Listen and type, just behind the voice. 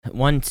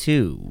1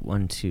 2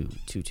 1 2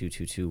 2 2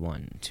 2 2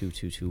 1 2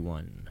 2 2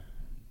 1.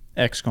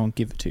 X gonna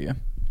give it to you.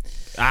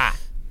 Ah.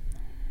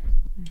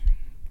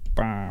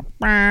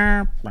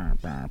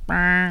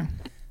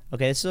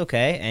 Okay, this is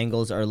okay.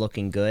 Angles are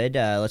looking good.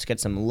 Let's get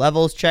some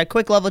levels check.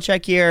 Quick level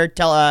check here.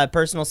 Tell a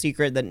personal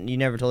secret that you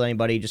never told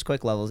anybody. Just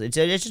quick levels. It's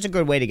just a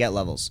good way to get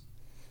levels.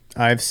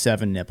 I have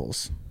 7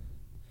 nipples.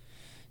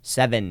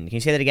 7. Can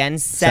you say that again?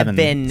 Seven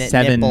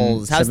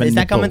Nipples. How's seven is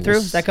that coming through?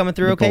 nipples. Is that coming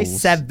through? Okay.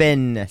 Nipples.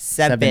 7.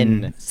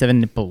 7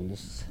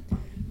 nipples.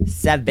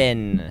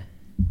 7.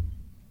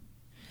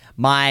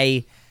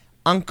 My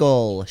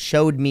uncle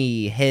showed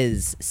me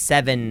his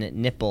 7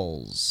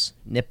 nipples.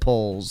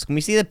 Nipples. Can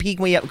we see the P?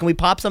 Can we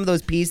pop some of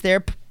those P's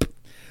there?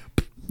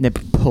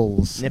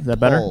 Nipples. Is that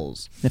better?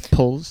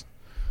 Nipples.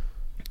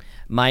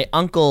 My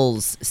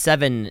uncle's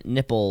 7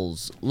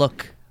 nipples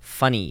look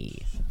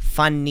funny.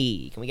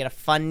 Funny. Can we get a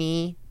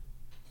funny?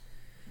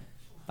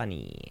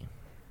 Funny.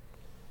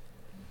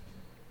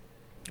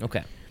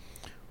 Okay.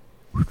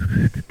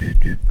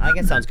 I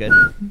guess sounds good.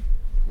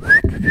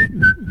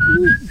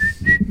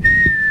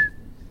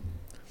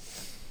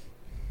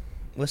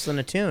 Whistling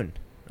a tune,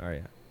 are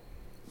you?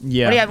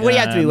 Yeah. What do you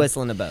have to be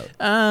whistling about?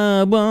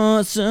 I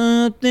want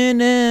something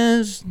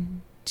else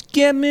to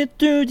get me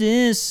through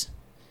this.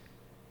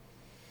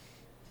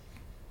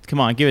 Come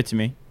on, give it to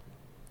me.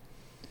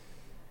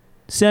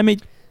 Semi.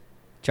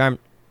 Charm.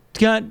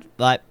 Cut.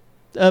 But.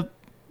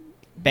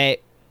 Babe.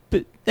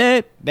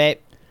 Babe.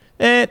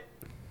 Babe.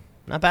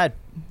 Not bad.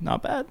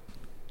 Not bad.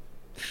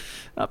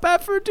 Not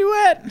bad for a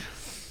duet.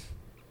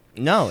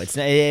 No, it's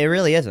not, it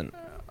really isn't.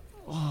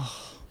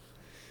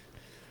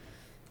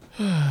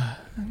 Yeah.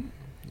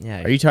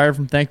 Are you tired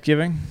from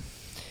Thanksgiving?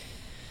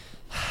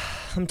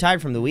 I'm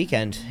tired from the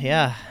weekend.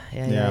 Yeah.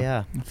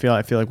 I feel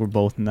like we're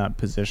both in that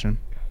position.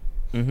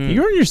 Mm-hmm. You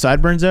growing your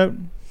sideburns out?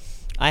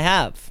 I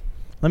have.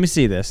 Let me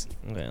see this.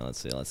 Okay, let's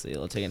see. Let's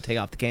take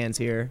off the cans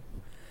here.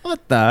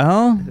 What the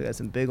hell? We got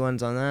some big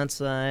ones on that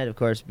side. Of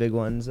course, big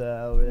ones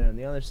over there on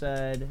the other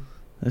side.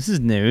 This is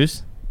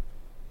news. I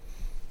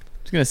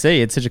was gonna say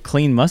you had such a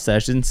clean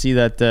mustache. Didn't see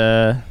that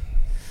the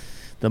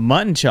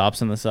mutton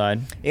chops on the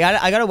side. Yeah,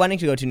 I got a wedding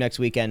to go to next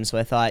weekend, so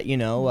I thought,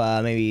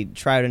 maybe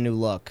try out a new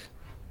look.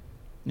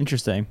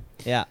 Interesting.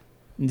 Yeah.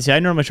 See, I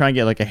normally try and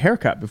get like a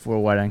haircut before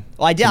a wedding.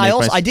 Well, I did.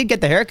 I did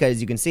get the haircut,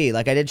 as you can see.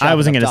 Like I did. I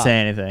wasn't gonna say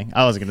anything.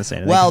 Well,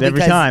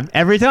 because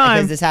every time.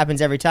 Because this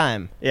happens every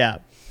time. Yeah.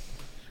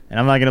 And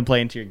I'm not gonna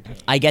play into your game.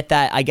 I get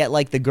that. I get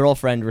like the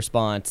girlfriend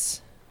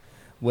response,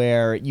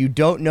 where you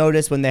don't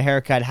notice when the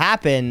haircut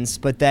happens,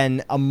 but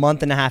then a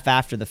month and a half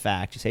after the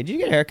fact, you say, "Did you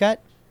get a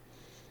haircut?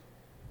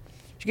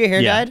 Did you get your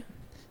hair dyed?"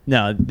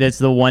 No, that's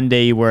the one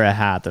day you wear a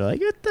hat. They're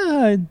like, "What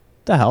the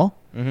hell?"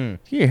 Mm-hmm. Did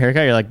you get your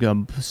haircut? You're like,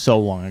 so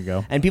long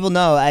ago. And people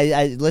know,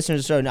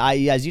 listeners know,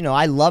 as you know,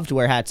 I love to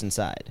wear hats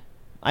inside.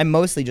 I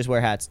mostly just wear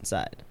hats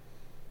inside.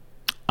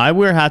 I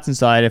wear hats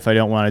inside if I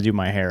don't want to do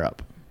my hair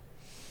up.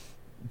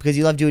 Because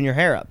you love doing your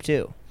hair up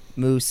too.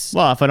 Mousse.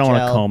 Well, if I don't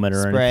want to gel, comb it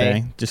or spray,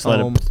 anything, just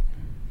comb. let it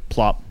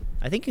plop.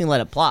 I think you can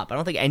let it plop. I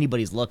don't think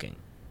anybody's looking.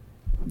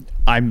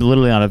 I'm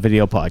literally on a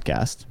video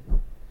podcast.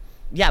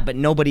 Yeah, but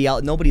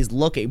nobody's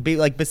looking.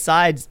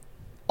 Besides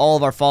all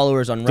of our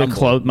followers on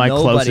Rumble. My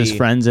closest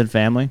friends and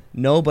family.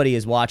 Nobody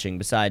is watching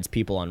besides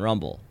people on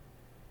Rumble.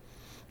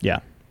 Yeah.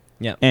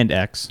 Yeah. And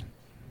X.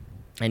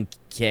 And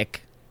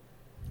Kick.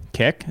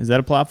 Kick? Is that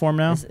a platform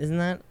now? Isn't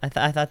that? I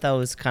thought that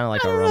was kind of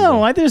like I a don't Rumble.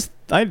 know.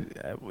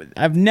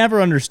 I've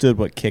never understood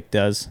what Kick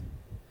does.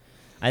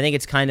 I think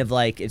it's kind of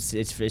like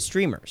it's for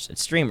streamers.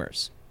 It's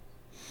streamers.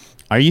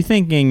 Are you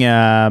thinking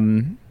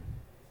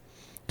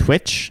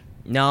Twitch?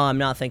 No, I'm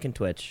not thinking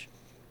Twitch.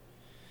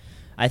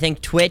 I think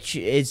Twitch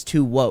is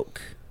too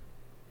woke.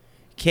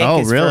 Kick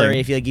is really? for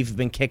if you've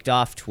been kicked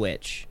off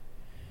Twitch.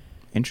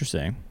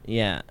 Interesting.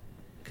 Yeah,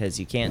 because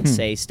you can't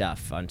say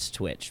stuff on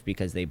Twitch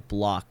because they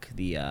block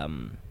the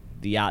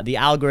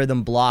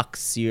algorithm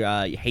blocks your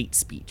hate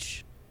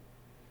speech.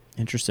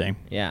 Interesting.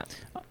 Yeah.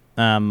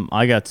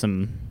 I got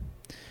some.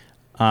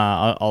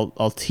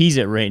 I'll tease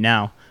it right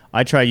now.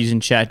 I tried using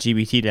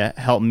ChatGPT to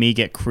help me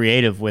get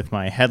creative with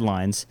my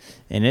headlines,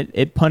 and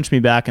it punched me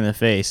back in the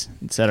face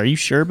and said, "Are you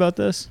sure about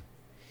this?"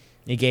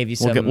 It gave you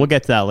some. We'll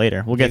get to that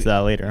later.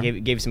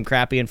 Gave you some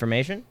crappy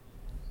information.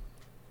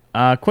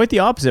 Quite the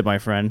opposite, my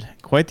friend.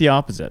 Quite the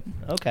opposite.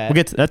 Okay. We'll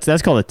get to,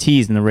 that's called a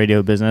tease in the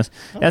radio business.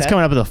 Okay. That's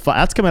coming up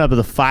at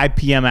the 5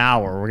 p.m.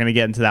 hour. We're gonna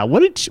get into that.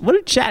 What did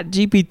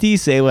ChatGPT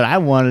say? What I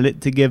wanted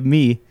it to give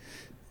me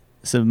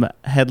some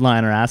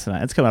headline or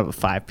asinine. It's coming up at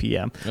 5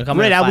 p.m. Right now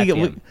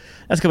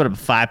that's coming up at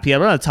 5 p.m.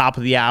 We're on the top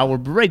of the hour,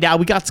 but right now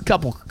we got a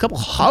couple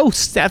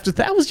hosts after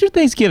that. How was your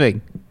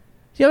Thanksgiving? Did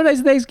you have a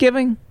nice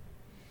Thanksgiving?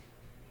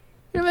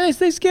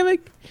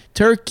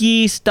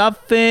 Turkey,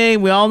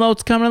 stuffing. We all know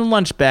it's coming in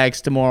lunch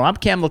bags tomorrow. I'm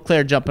Cam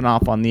LeClaire jumping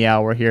off on the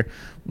hour here.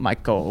 My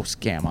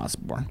co-host Cam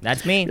Osborne.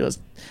 That's me. You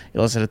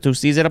listen to 2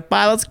 Seasons of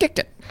Pod. Let's kick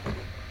it.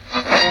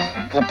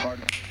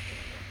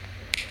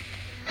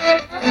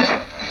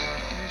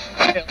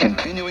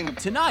 Continuing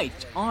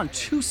tonight on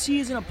 2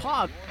 Seasons of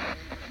Pod.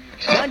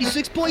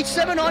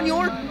 96.7 on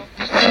your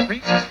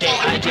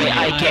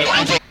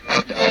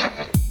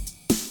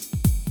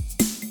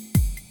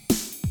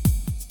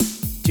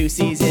Two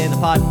C's in a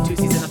pod, two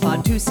C's in a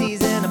pod, two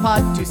C's in a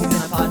pod, two C's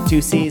in a pod,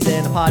 two C's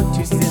in a pod,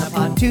 two C's in a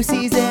pod, two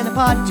C's in a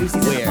pod, two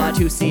C's in a pod,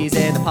 two C's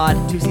in a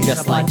pod, two C's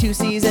just like two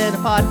C's in a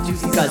pod,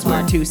 because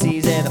we're two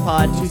C's in a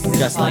pod,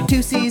 just like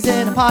two C's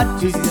in a pod,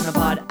 two C's in a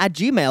pod at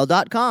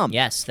gmail.com.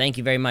 Yes, thank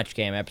you very much,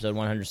 Cam. Episode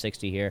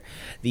 160 here,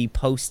 the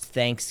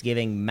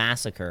post-Thanksgiving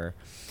massacre,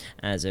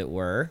 as it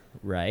were,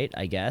 right?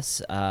 I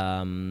guess.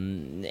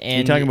 And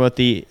you're talking about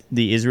the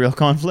Israel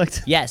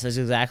conflict? Yes, that's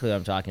exactly what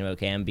I'm talking about,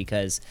 Cam,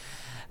 because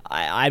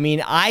I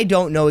mean, I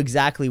don't know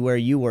exactly where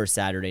you were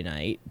Saturday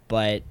night,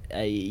 but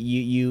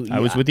you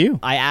I was with you.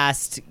 I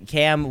asked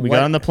Cam. We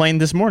got on the plane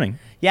this morning.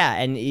 Yeah,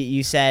 and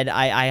you said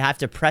I have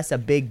to press a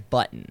big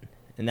button,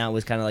 and that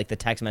was kind of like the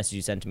text message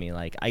you sent to me,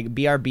 like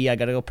BRB, I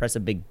gotta go press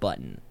a big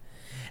button.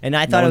 And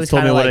I thought it was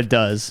kind of like what it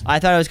does. I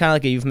thought it was kind of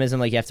like a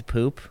euphemism, like you have to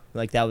poop.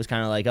 Like that was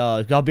kind of like,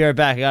 oh, I'll be right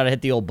back. I gotta hit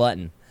the old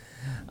button.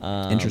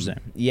 Interesting.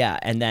 Yeah,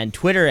 and then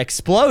Twitter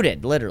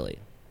exploded, literally.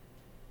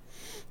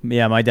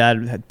 Yeah, my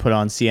dad had put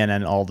on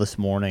CNN all this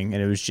morning,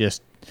 and it was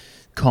just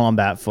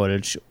combat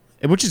footage,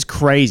 which is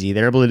crazy.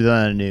 They're able to do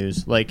that on the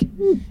news. Like,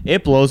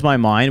 it blows my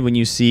mind when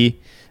you see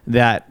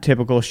that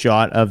typical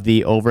shot of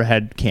the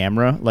overhead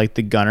camera, like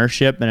the gunner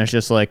ship, and it's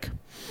just like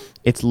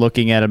it's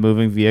looking at a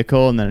moving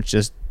vehicle, and then it's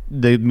just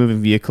the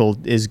moving vehicle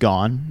is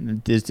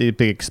gone. It's a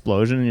big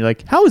explosion, and you're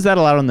like, how is that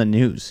allowed on the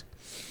news?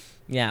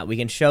 Yeah, we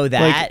can show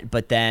that,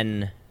 but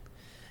then,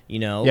 you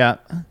know. Yeah,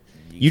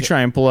 you try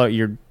and pull out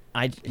your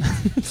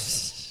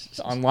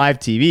on live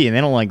TV, and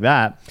they don't like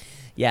that.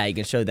 Yeah, you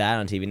can show that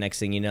on TV. Next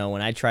thing you know,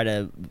 when I try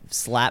to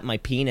slap my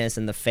penis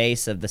in the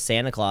face of the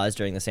Santa Claus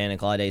during the Santa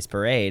Claus Days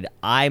parade,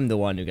 I'm the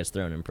one who gets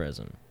thrown in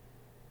prison.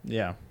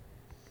 Yeah.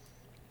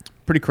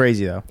 Pretty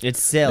crazy, though.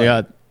 It's silly.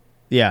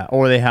 Yeah,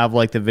 or they have,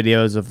 like, the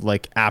videos of,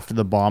 like, after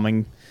the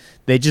bombing,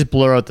 they just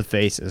blur out the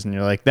faces, and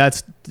you're like,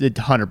 that's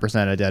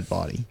 100% a dead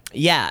body.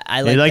 Yeah,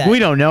 I like that. Like, we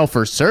don't know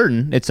for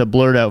certain. It's a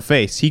blurred out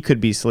face. He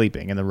could be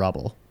sleeping in the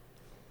rubble.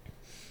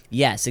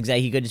 Yes,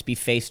 exactly. He could just be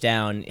face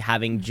down,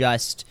 having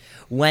just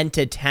went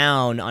to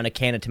town on a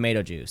can of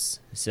tomato juice.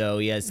 So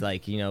he has,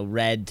 like, you know,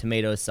 red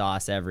tomato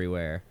sauce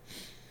everywhere.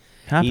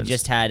 Happens. He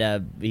just had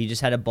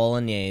a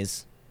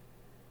bolognese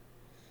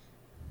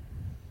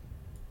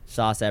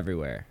sauce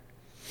everywhere.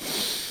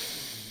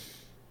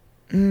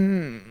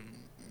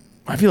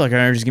 I feel like our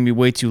energy's gonna be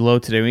way too low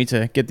today. We need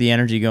to get the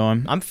energy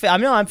going. I'm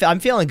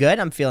feeling good.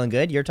 I'm feeling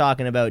good. You're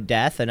talking about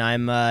death, and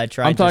I'm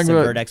trying to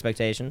subvert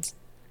expectations.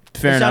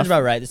 Fair enough. Sounds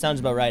about right. This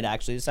sounds about right,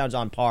 actually. This sounds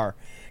on par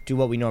to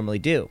what we normally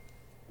do.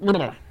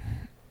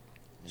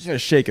 Just gotta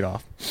shake it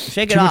off.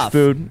 Shake it off.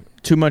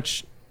 Too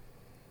much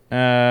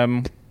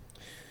food.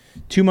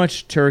 Too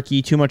much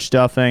turkey. Too much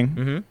stuffing.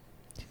 Mm-hmm.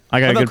 I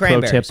got a good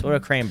pro tip. What are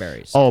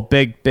cranberries? Oh,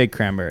 big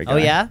cranberry guy. Oh,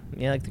 yeah?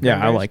 Yeah, like the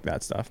cranberries? Yeah, I like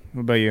that stuff.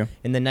 What about you?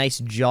 In the nice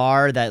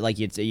jar that, like,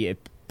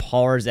 it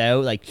pours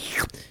out, like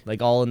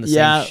all in the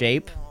same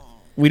shape.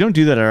 We don't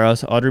do that at our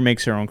house. Audrey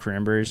makes her own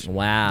cranberries.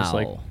 Wow. Just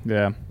like,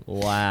 yeah.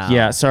 Wow.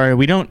 Yeah, sorry,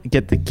 we don't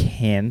get the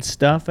canned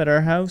stuff at our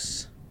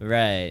house.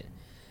 Right.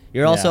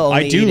 You're also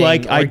only I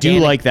do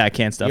like that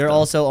canned stuff. You're though.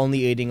 also only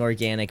eating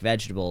organic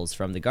vegetables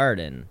from the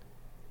garden.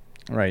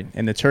 Right,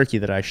 and the turkey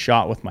that I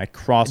shot with my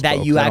crossbow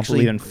that you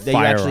actually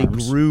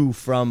grew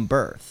from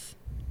birth.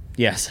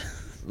 Yes.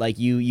 Like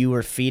you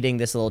were feeding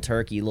this little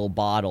turkey, little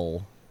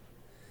bottle,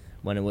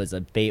 when it was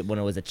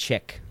a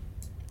chick.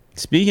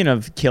 Speaking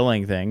of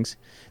killing things,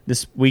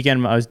 this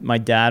weekend my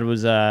dad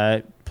was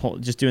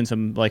just doing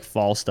some like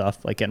fall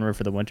stuff, like getting ready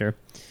for the winter,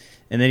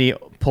 and then he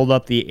pulled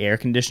up the air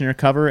conditioner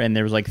cover, and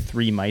there was like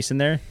 3 mice in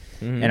there,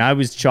 and I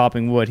was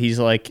chopping wood. He's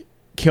like,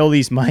 "Kill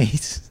these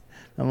mice."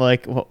 I'm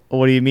like,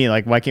 what do you mean?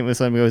 Like, why can't we let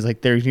them go? He's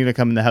like, they're going to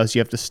come in the house. You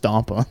have to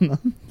stomp on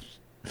them.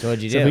 So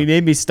what'd you do? So he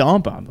made me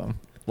stomp on them.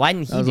 Why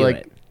didn't he do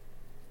it?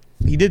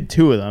 He did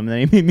 2 of them, and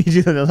then he made me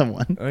do the other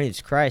one. Oh,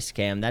 Jesus Christ,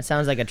 Cam. That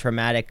sounds like a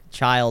traumatic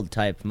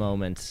child-type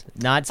moment.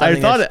 Not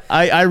something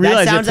I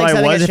realized it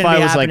probably was if I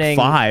was like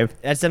 5.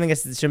 That's something that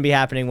shouldn't be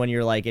happening when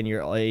you're like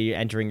you're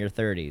entering your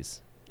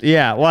 30s.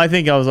 Yeah, well, I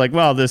think I was like,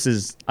 well,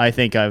 I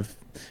think I've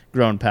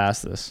grown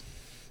past this.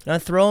 Now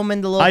throw him in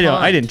the little pond.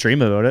 I didn't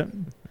dream about it.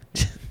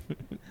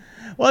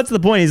 Well, that's the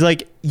point. He's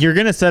like, you're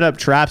going to set up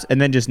traps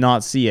and then just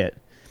not see it.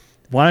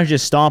 Why don't you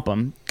just stomp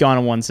them? Gone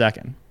in 1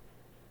 second.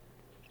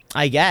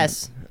 I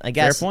guess.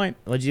 Fair point.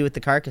 What'd you do with the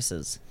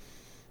carcasses?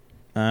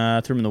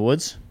 Threw them in the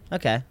woods.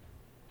 Okay.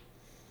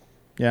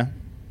 Yeah.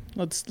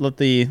 Let's let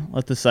the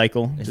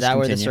cycle. Is that continue.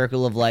 Where the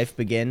circle of life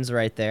begins?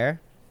 Right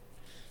there.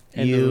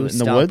 In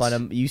the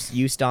woods?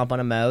 You stomp on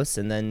a mouse,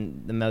 and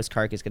then the mouse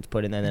carcass gets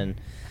put in, and then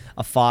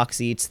a fox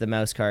eats the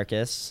mouse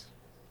carcass.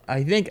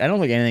 I don't think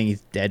anything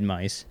eats dead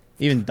mice.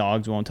 Even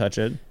dogs won't touch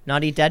it.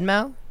 Not eat dead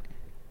mouse?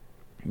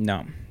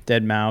 No.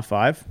 Dead mouse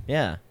 5?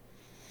 Yeah.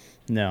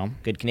 No.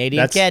 Good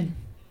Canadian kid.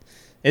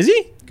 Is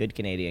he? Good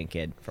Canadian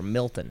kid from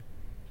Milton.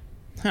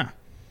 Huh.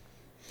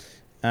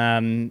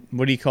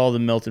 What do you call the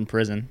Milton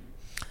prison?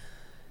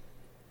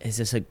 Is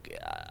this a...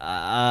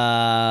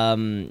 What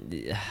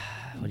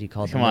do you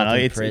call it? Come on,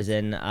 it's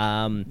prison.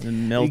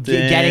 Milton.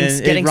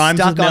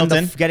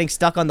 Getting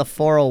stuck on the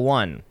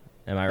 401.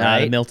 Am I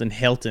right? Milton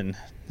Hilton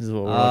is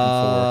what we're looking for.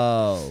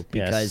 Oh,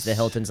 because the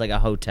Hilton's like a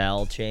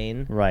hotel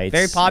chain. Right.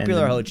 Very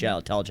popular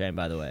hotel chain,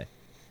 by the way.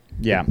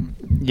 Yeah.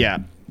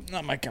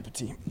 Not my cup of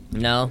tea.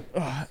 No.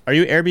 Are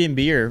you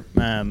Airbnb or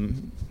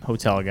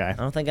hotel guy?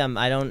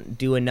 I don't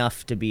do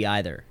enough to be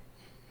either.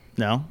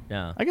 No?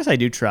 No. I guess I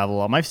do travel a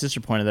lot. My sister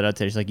pointed that out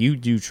today. She's like, you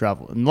do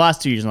travel. In the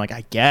last 2 years, I'm like,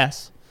 I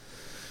guess.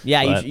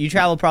 Yeah, you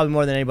travel probably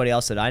more than anybody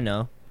else that I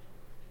know.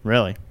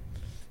 Really?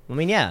 I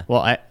mean, yeah.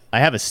 Well, I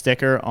have a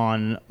sticker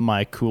on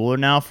my cooler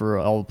now for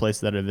all the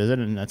places that I visit,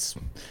 and that's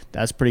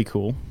pretty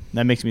cool.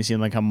 That makes me seem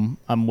like I'm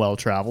well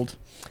traveled.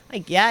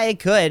 Yeah, it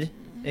could.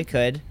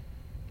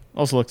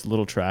 Also looks a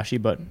little trashy,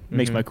 but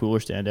makes my cooler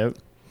stand out.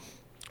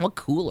 What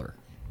cooler?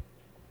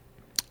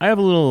 I have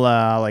a little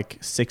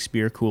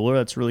 6-beer cooler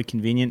that's really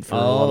convenient for a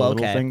lot of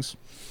little things.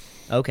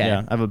 Okay.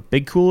 Yeah, I have a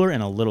big cooler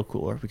and a little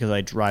cooler because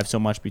I drive so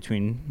much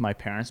between my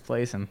parents'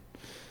 place and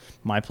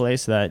my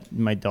place that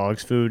my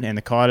dog's food and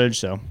the cottage.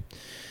 So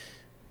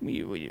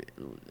the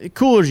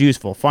cooler's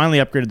useful. Finally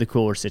upgraded the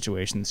cooler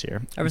situation this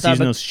year. Using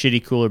those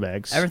shitty cooler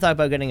bags. Ever thought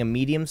about getting a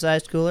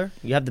medium-sized cooler?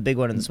 You have the big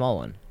one and the small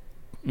one.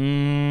 I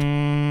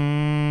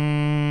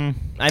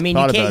mean,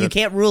 you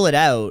can't rule it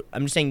out.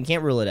 I'm just saying you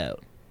can't rule it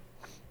out.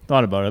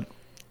 Thought about it.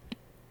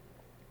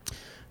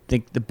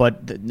 Think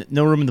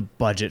no room in the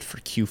budget for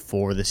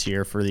Q4 this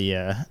year for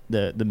the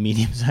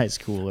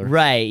medium-sized cooler.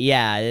 Right?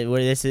 Yeah.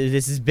 This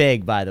is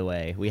big, by the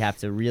way. We have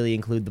to really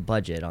include the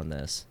budget on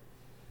this.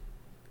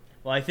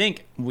 Well, I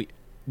think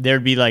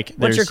there'd be like.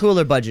 What's your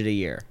cooler budget a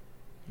year?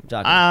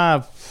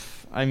 I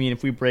mean,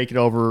 if we break it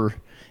over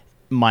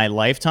my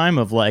lifetime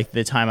of like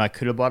the time I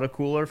could have bought a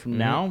cooler from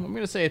now, I'm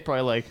gonna say it's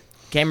probably like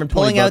Cameron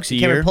pulling out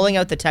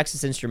the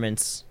Texas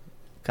Instruments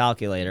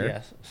calculator.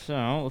 Yes.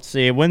 So let's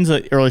see. When's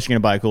the earliest you're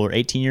gonna buy a cooler?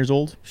 18 years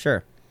old?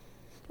 Sure.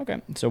 Okay.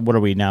 So what are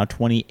we now?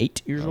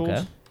 28 years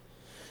old.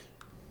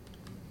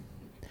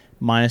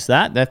 Minus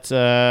that. That's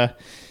 10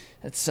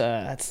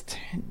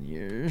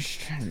 years.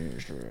 10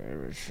 years.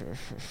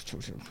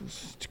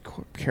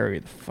 Carry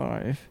the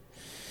 5.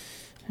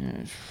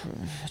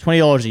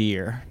 $20 a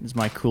year is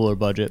my cooler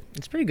budget.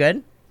 It's pretty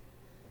good.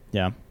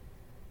 Yeah.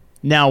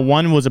 Now,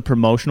 one was a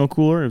promotional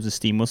cooler. It was a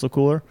steam whistle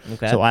cooler.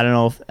 Okay. So I don't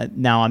know if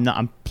now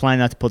I'm planning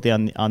not to put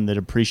that on the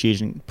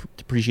depreciating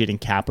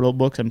capital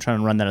books. I'm trying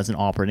to run that as an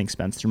operating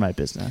expense through my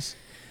business.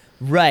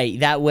 Right.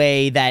 That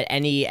way, that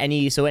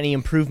any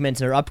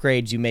improvements or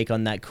upgrades you make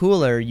on that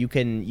cooler, you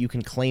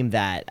can claim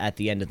that at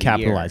the end of the year.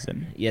 Capitalize it.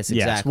 Yes,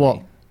 exactly.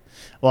 Yes.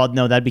 Well,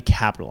 no, that'd be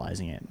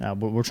capitalizing it.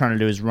 What we're trying to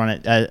do is run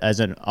it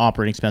as an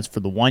operating expense for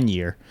the 1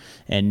 year,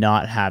 and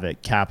not have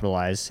it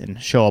capitalized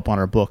and show up on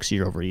our books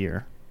year over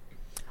year.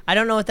 I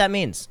don't know what that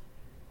means.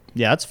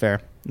 Yeah, that's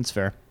fair. That's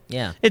fair.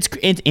 Yeah. It's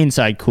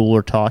inside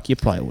cooler talk. You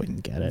probably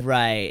wouldn't get it.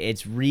 Right.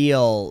 It's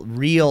real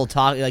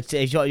talk. Like,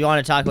 if you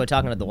want to talk about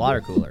talking at the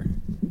water cooler.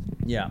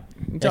 Yeah.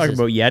 You talking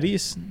about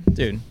Yetis?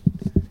 Dude.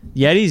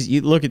 Yetis,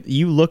 you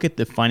look at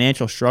the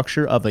financial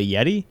structure of a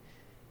Yeti,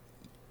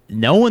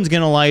 no one's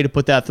going to allow you to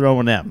put that throw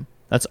in them.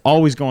 That's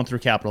always going through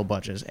capital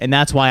budgets. And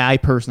that's why I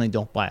personally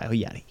don't buy a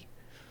Yeti.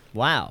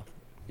 Wow.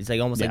 It's like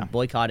almost like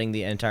boycotting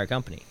the entire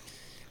company.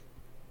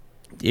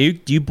 Do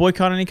you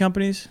boycott any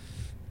companies?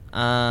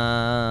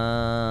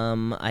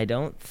 I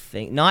don't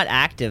think, not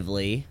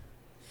actively.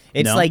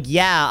 It's like,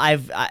 yeah,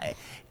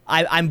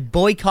 I'm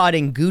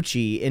boycotting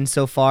Gucci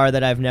insofar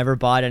that I've never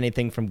bought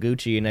anything from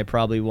Gucci, and I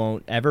probably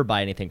won't ever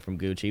buy anything from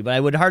Gucci. But I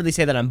would hardly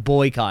say that I'm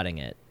boycotting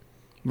it.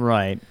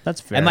 Right,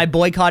 that's fair. Am I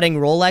boycotting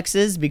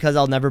Rolexes because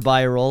I'll never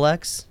buy a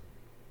Rolex?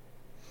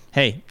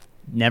 Hey,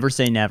 never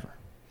say never.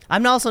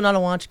 I'm also not a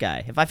watch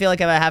guy. If I feel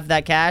like if I have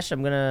that cash,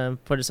 I'm gonna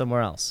put it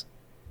somewhere else.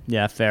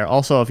 Yeah, fair.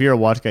 Also, if you're a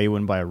watch guy, you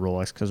wouldn't buy a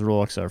Rolex because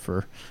Rolex are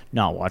for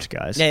not watch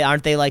guys. Yeah,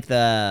 aren't they like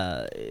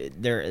they're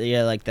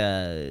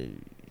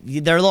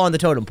low on the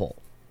totem pole?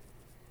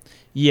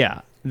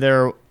 Yeah,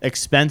 they're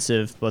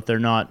expensive, but they're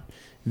not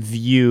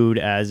viewed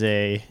as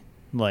an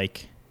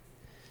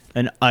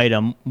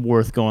item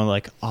worth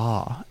going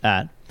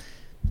at.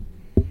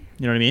 You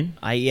know what I mean?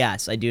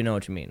 Yes, I do know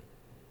what you mean.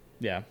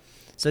 Yeah.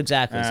 So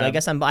exactly. So I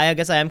guess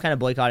I am kind of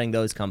boycotting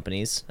those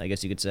companies, I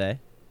guess you could say.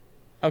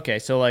 Okay,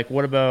 so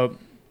what about?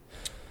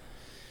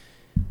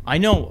 I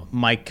know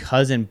my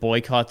cousin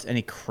boycotts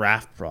any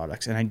craft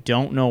products, and I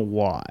don't know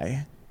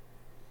why.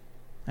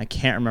 I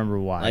can't remember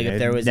why. Like if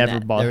there was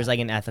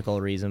an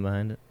ethical reason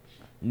behind it.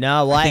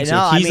 No, why?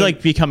 So. He's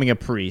becoming a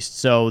priest,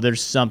 so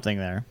there's something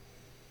there.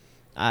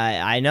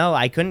 I know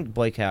I couldn't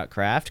boycott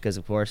Kraft because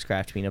of course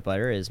Kraft peanut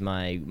butter is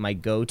my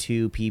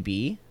go-to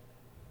PB.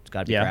 It's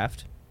got to be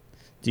Kraft.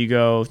 Do you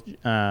go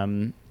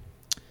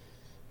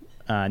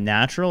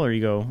natural or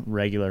you go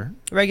regular?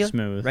 Regular,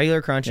 smooth,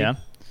 regular crunchy. Yeah.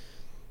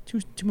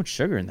 Too much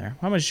sugar in there.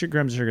 How much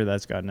grams of sugar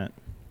that's got in it?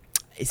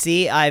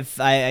 See, I've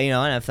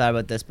thought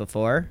about this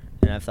before,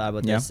 and I've thought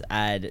about this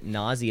ad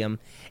nauseum.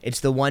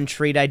 It's the one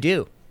treat I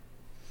do.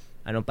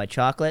 I don't buy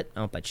chocolate. I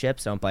don't buy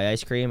chips. I don't buy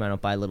ice cream. I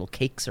don't buy little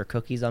cakes or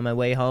cookies on my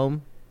way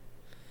home.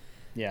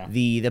 Yeah.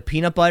 The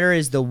peanut butter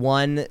is the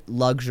one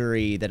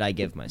luxury that I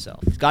give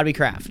myself. It's got to be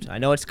Kraft. I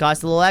know it's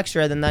cost a little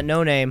extra than that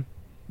No Name.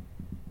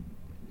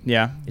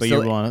 Yeah, but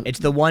you want it's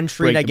the one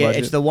treat I give.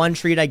 budget. It's the one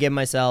treat I give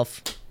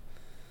myself,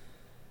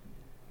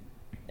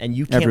 and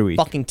you can't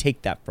fucking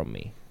take that from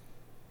me.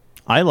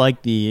 I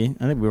think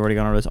we already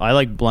gone over this. I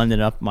like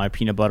blending up my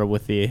peanut butter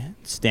with the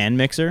stand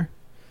mixer,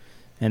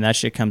 and that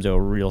shit comes out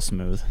real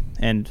smooth.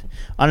 And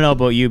I don't know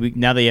about you, but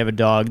now that you have a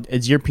dog,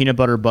 is your peanut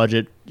butter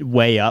budget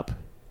way up?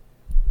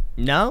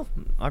 No,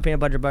 our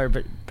peanut butter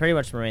pretty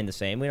much remain the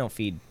same. We don't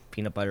feed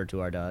peanut butter to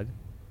our dog.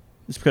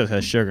 It's because it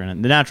has sugar in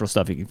it. The natural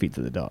stuff you can feed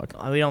to the dog.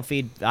 We don't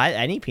feed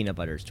any peanut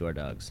butters to our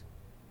dogs.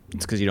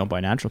 It's because you don't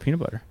buy natural peanut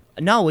butter.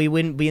 No, we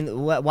wouldn't be.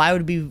 Why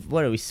would we?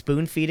 What are we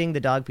spoon feeding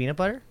the dog peanut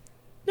butter?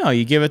 No,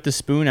 you give it the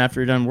spoon after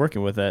you're done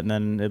working with it, and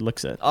then it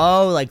licks it.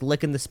 Oh, like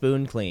licking the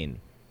spoon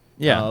clean.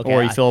 Yeah, Oh, okay.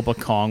 Or you fill up a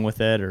Kong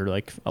with it, or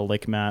like a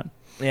lick mat.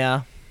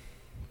 Yeah.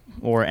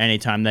 Or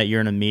anytime that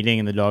you're in a meeting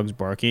and the dog's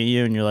barking at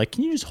you, and you're like,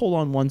 "Can you just hold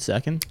on 1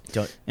 second?"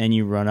 And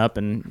you run up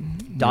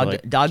and dog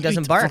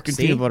doesn't bark.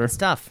 See, peanut butter. It's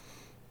tough.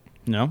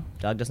 No,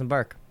 dog doesn't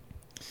bark.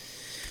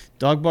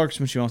 Dog barks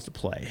when she wants to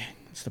play.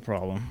 That's the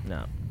problem.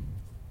 No.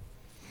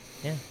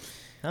 Yeah.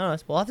 I don't know.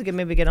 We'll have to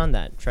maybe get on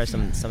that. Try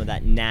some of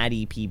that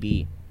natty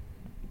PB.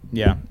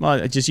 Yeah.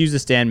 Well, just use the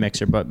stand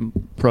mixer, but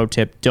pro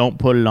tip: don't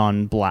put it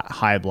on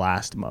high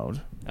blast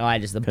mode. Oh,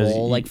 just the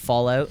bowl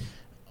fall out.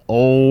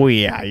 Oh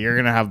yeah, you're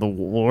gonna have the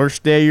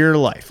worst day of your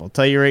life. I'll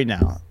tell you right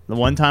now. The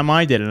one time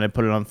I did it, and I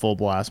put it on full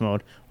blast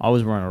mode, I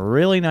was wearing a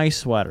really nice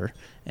sweater,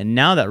 and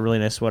now that really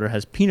nice sweater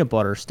has peanut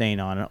butter stain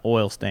on it,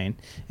 oil stain.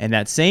 And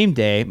that same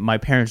day, my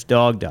parents'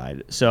 dog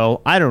died.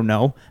 So I don't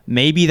know.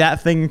 Maybe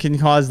that thing can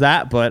cause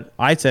that, but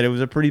I said it was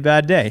a pretty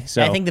bad day.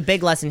 So I think the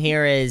big lesson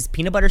here is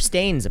peanut butter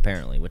stains,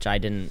 apparently, which I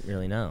didn't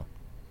really know.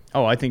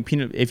 Oh, I think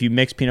if you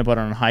mix peanut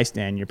butter on a high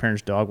stand, your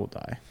parents' dog will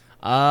die.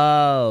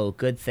 Oh,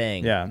 good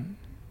thing.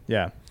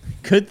 Yeah.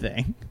 Good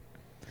thing.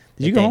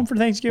 Did you go home for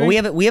Thanksgiving?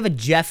 Well, we have a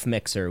Jeff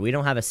mixer. We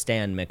don't have a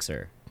Stan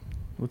mixer.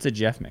 What's a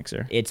Jeff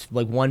mixer? It's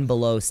like one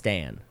below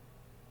Stan.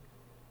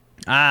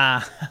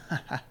 Ah.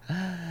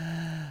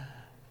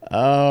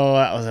 Oh,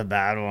 that was a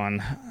bad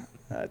one.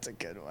 That's a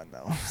good one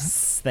though.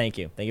 Thank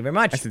you very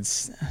much. I said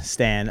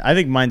stand. I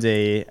think mine's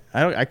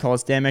I call it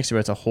stand mixer, but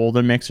it's a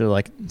holder mixer,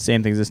 like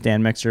same thing as a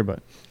stand mixer, but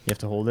you have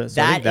to hold it. So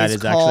that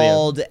is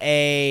called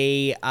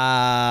a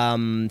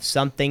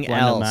something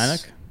else.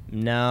 Blend-O-matic?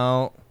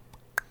 No.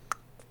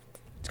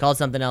 It's called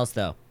something else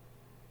though.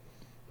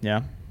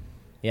 Yeah.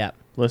 Yeah.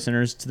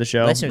 Listeners to the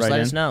show, let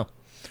us know.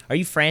 Are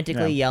you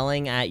frantically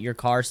yelling at your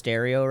car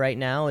stereo right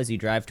now as you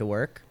drive to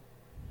work?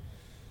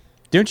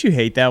 Don't you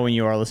hate that when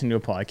you are listening to a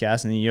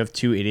podcast and you have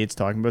two idiots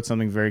talking about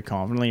something very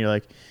confidently? You're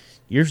like,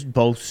 you're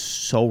both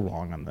so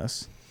wrong on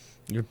this.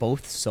 You're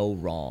both so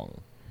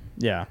wrong.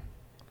 Yeah.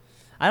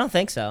 I don't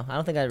think so. I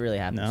don't think that really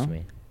happens to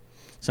me.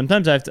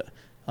 Sometimes I have to,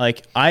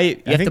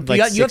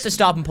 you have to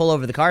stop and pull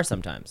over the car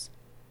sometimes.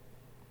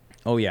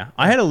 Oh, yeah.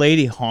 I had a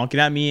lady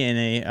honking at me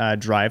in a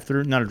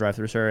drive-thru, not a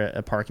drive-thru, sorry,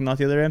 a parking lot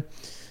the other day.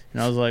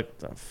 And I was like,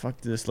 what the fuck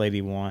did this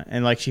lady want?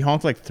 And like, she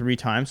honked like 3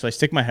 times. So I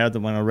stick my head out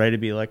the window ready to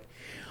be like,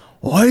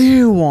 what do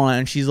you want?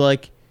 And she's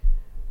like,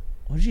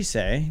 what did she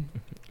say?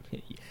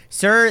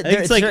 Sir,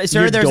 there's a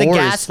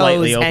gas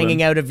hose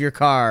hanging out of your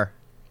car.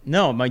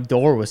 No, my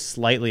door was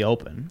slightly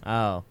open.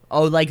 Oh,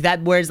 like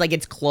that, whereas like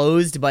it's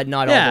closed but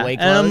not all the way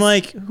closed. And I'm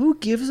like, who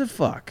gives a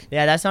fuck?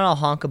 Yeah, that's not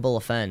a honkable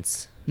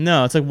offense.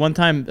 No, it's like one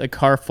time a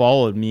car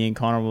followed me and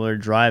Connor while we were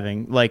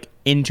driving, like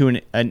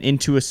into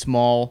into a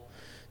small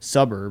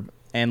suburb,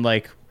 and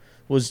like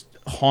was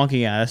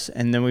honking at us.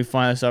 And then we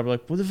finally stopped. We're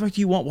like, what the fuck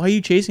do you want? Why are you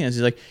chasing us?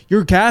 He's like,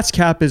 your gas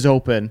cap is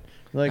open.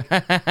 We're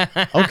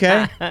like,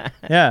 okay,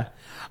 yeah.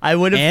 I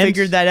would have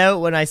figured that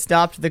out when I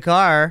stopped the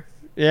car.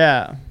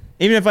 Yeah.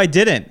 Even if I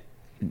didn't,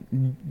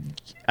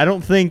 I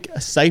don't think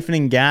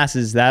siphoning gas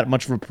is that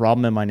much of a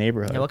problem in my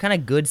neighborhood. Yeah, what kind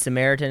of good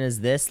Samaritan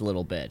is this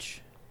little bitch?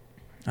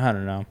 I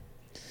don't know.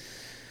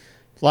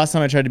 Last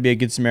time I tried to be a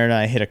good Samaritan,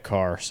 I hit a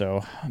car.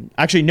 So,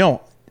 actually,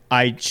 no.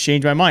 I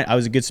changed my mind. I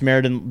was a good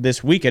Samaritan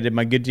this week. I did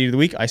my good deed of the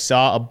week. I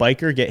saw a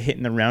biker get hit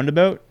in the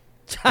roundabout,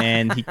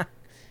 and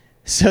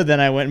so then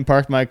I went and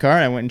parked my car,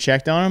 and I went and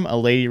checked on him. A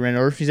lady ran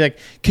over. She's like,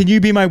 can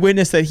you be my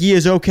witness that he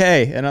is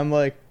okay? And I'm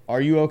like,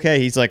 are you okay?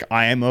 He's like,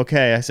 I am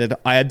okay. I said,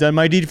 I had done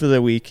my deed for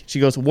the week. She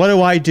goes, what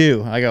do I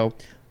do? I go,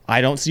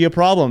 I don't see a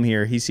problem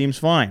here. He seems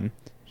fine.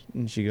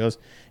 And she goes,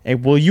 hey,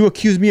 will you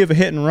accuse me of a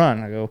hit and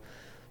run? I go,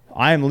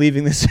 I am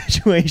leaving this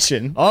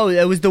situation. Oh,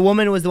 it was the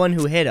woman was the one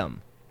who hit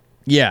him.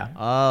 Yeah.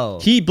 Oh.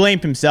 He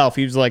blamed himself.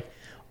 He was like,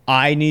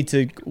 I need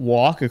to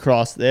walk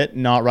across it,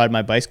 not ride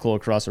my bicycle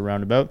across a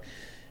roundabout.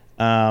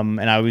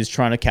 And I was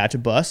trying to catch a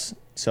bus.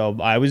 So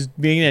I was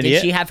being an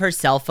idiot. Did she have her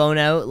cell phone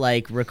out,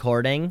 like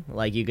recording?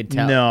 Like you could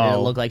tell. No. It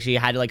looked like she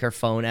had like her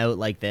phone out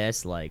like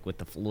this, like with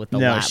the.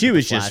 No, she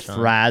was just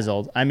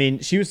frazzled. I mean,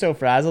 she was so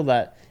frazzled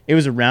that it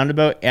was a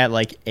roundabout at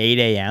like 8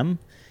 a.m.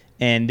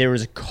 and there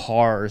was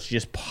cars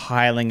just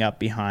piling up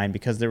behind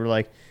because they were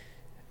like,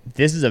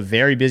 this is a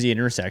very busy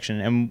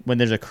intersection, and when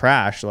there's a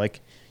crash,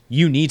 like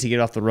you need to get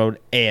off the road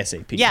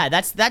ASAP. Yeah,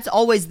 that's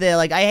always the,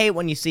 like, I hate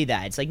when you see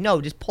that. It's like, no,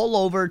 just pull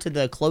over to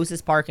the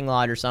closest parking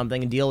lot or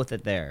something and deal with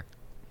it there.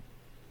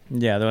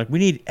 Yeah, they're like, we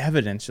need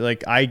evidence. You're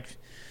like, I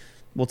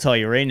will tell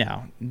you right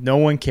now, no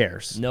one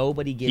cares.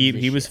 Nobody gives a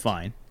He was shit.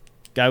 fine.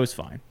 Guy was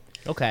fine.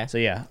 Okay. So,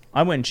 yeah,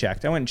 I went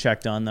and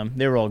checked on them.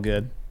 They were all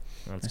good.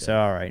 That's good. So,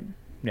 all right.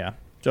 Yeah.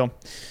 So,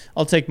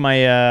 I'll take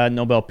my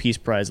Nobel Peace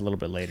Prize a little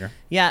bit later.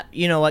 Yeah,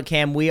 you know what,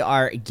 Cam? We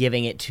are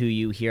giving it to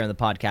you here on the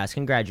podcast.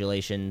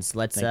 Congratulations.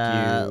 Let's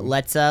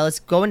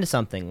go into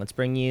something. Let's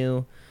bring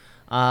you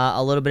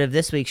a little bit of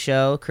this week's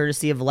show,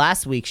 courtesy of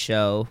last week's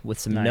show, with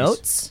some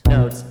notes.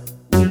 Notes.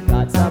 We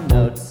got some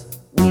notes.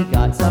 We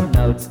got some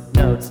notes.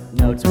 Notes.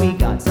 We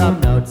got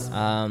some notes.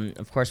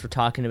 Of course, we're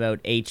talking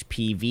about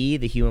HPV,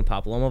 the human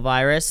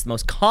papillomavirus, the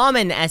most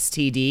common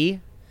STD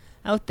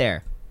out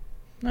there.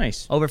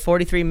 Nice. Over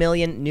 43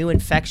 million new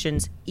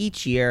infections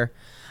each year.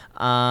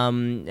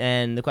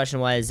 And the question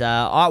was,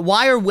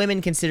 why are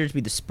women considered to be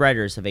the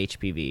spreaders of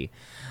HPV?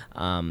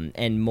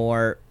 And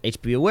more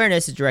HPV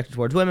awareness is directed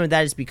towards women.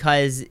 That is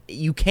because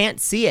you can't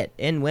see it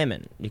in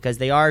women, because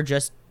they are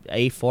just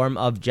a form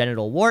of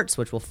genital warts,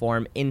 which will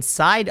form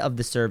inside of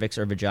the cervix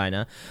or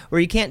vagina,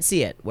 where you can't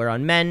see it. Where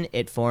on men,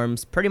 it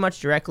forms pretty much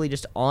directly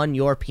just on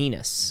your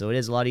penis. So it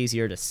is a lot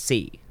easier to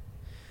see.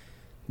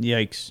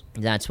 Yikes.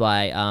 That's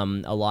why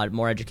a lot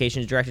more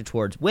education is directed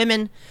towards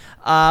women.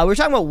 We're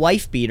talking about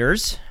wife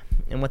beaters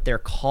and what they're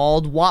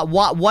called.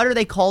 What are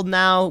they called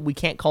now? We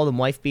can't call them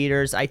wife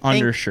beaters. I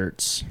think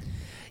Undershirts.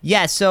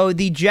 Yeah, so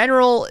the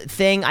general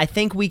thing, I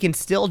think we can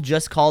still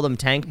just call them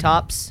tank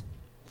tops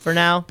for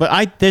now.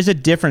 But there's a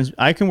difference.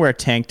 I can wear a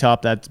tank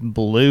top that's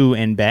blue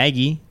and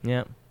baggy.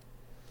 Yeah.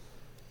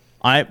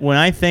 When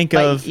I think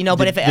of the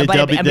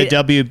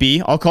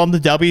WB, I'll call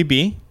them the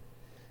WB.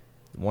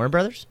 Warner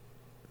Brothers?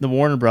 The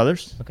Warner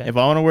Brothers. Okay. If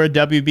I want to wear a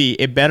WB,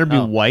 it better be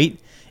white.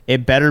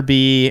 It better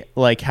be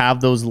like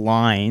have those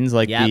lines,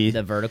 like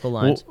the vertical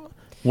lines.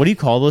 What do you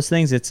call those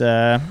things? It's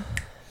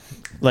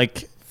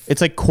like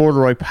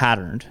corduroy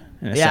patterned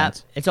in a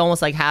sense. It's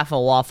almost like half a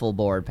waffle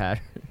board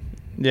pattern.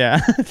 Yeah.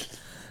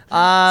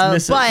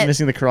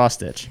 Missing the cross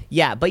stitch.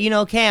 Yeah, but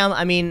Cam,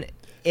 I mean,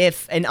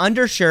 if an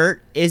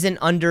undershirt isn't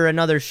under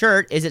another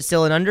shirt, is it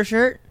still an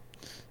undershirt?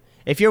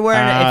 If you're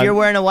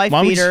wearing a wife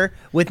beater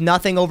with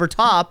nothing over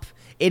top,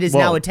 it is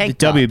now a tank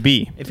top.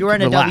 WB. If you're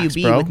wearing a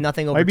WB with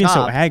nothing over top. Why are you being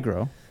so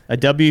aggro? A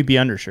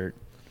WB undershirt.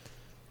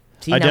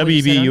 A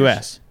WB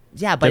US.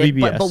 Yeah, but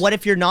what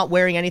if you're not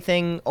wearing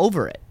anything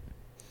over it?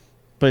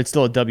 But it's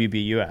still a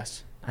WB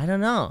US. I don't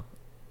know.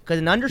 Because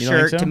an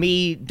undershirt, to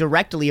me,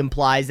 directly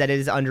implies that it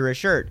is under a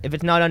shirt. If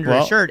it's not under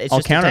a shirt, it's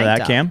just a tank top. I'll counter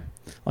that, Cam.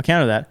 I'll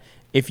counter that.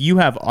 If you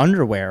have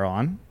underwear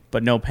on,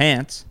 but no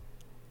pants,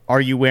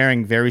 are you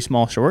wearing very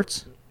small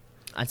shorts?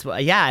 That's why.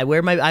 Yeah, I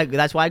wear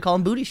that's why I call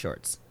them booty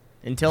shorts.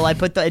 Until I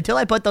put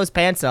those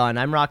pants on,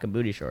 I'm rocking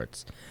booty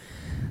shorts.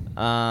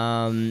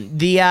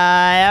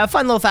 The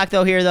fun little fact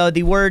here, though,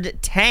 the word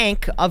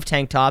tank of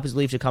tank top is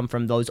believed to come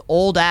from those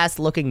old ass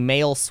looking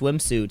male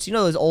swimsuits. You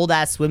know those old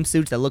ass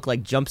swimsuits that look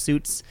like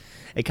jumpsuits?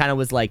 It kind of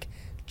was like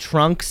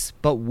trunks,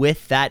 but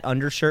with that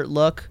undershirt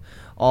look,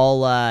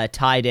 all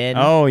tied in.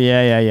 Oh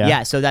yeah.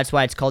 Yeah, so that's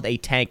why it's called a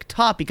tank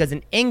top, because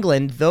in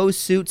England those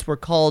suits were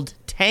called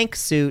tank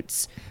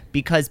suits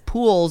because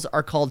pools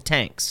are called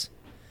tanks.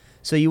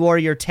 So you wore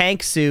your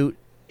tank suit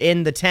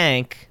in the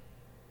tank,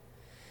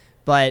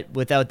 but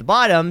without the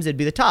bottoms, it'd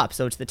be the top.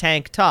 So it's the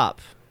tank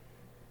top.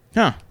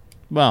 Huh.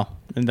 Well,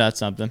 and that's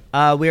something.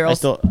 We're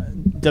also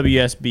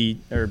WSB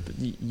or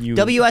you.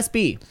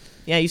 WSB.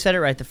 Yeah, you said it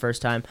right the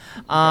first time.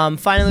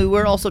 Finally,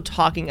 we're also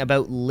talking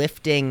about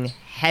lifting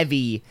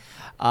heavy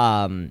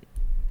weights.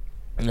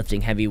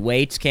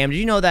 Cam, did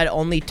you know that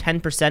only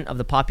 10% of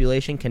the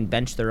population can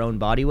bench their own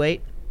body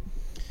weight?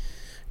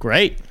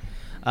 Great.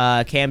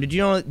 Cam, did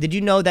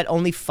you know that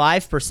only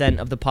 5%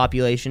 of the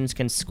populations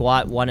can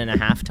squat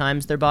 1.5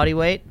 times their body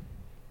weight?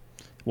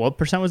 What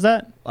percent was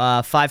that?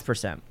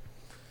 5%.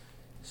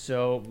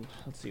 So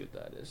let's see what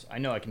that is. I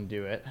know I can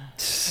do it.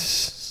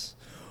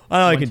 I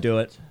know I can do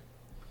it.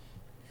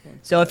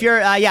 So if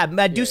you're,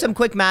 do some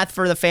quick math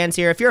for the fans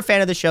here. If you're a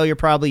fan of the show, you're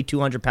probably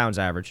 200 pounds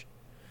average.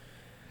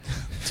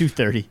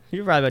 230.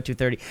 You're probably about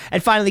 230.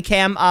 And finally,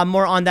 Cam,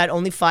 more on that,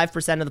 only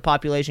 5% of the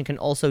population can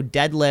also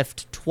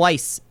deadlift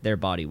twice their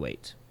body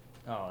weight.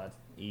 Oh, that's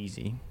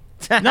easy.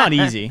 Not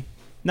easy,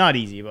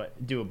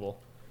 but doable.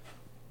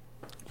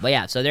 But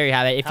yeah, so there you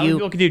have it. How many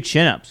people can do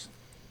chin-ups?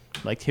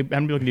 Like, how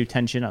many people can do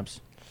 10 chin-ups?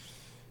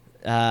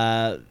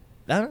 I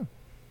don't know.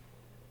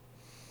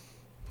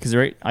 Because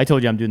I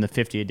told you I'm doing the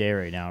 50 a day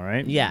right now,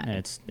 right? Yeah.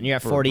 And you're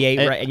at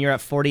 48 right. And you're at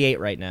 48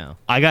 right now.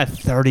 I got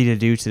 30 to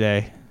do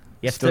today.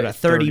 You have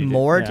 30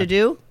 more to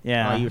do?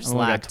 Yeah. Oh, you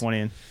slacked. Got 20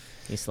 in.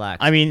 You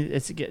slacked. I mean,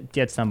 it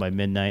gets done by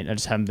midnight. I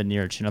just haven't been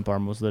near a chin-up bar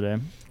most of the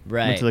day.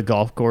 Right. Went to the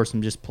golf course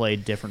and just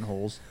played different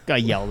holes.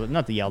 Got yelled at.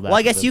 Not the yelled at. Well,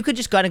 I guess you could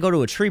just kind of go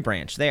to a tree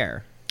branch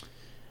there.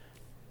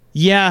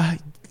 Yeah.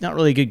 Not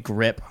really good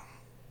grip.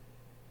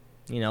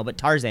 But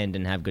Tarzan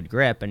didn't have good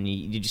grip. And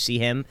did you see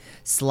him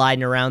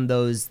sliding around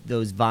those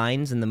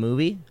vines in the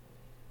movie?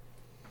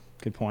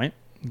 Good point.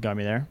 Got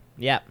me there.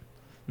 Yeah.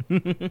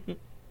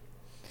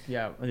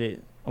 Yeah. I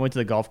went to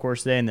the golf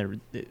course today, and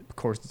of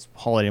course, it's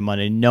holiday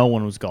Monday. No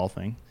one was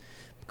golfing.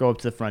 Go up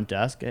to the front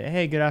desk.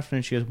 Hey, good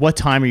afternoon. She goes, what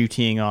time are you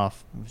teeing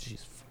off? Oh,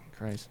 jeez, fucking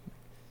Christ.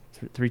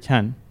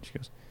 3:10. She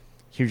goes,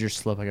 here's your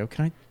slip. I go,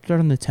 can I start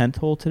on the 10th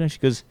hole today? She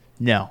goes,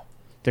 no.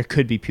 There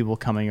could be people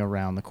coming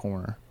around the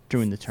corner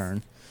doing the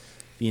turn,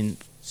 being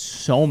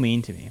so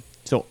mean to me.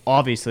 So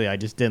obviously, I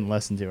just didn't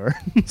listen to her.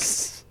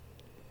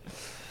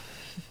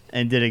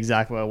 And did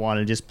exactly what I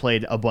wanted. Just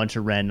played a bunch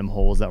of random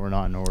holes that were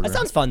not in order. That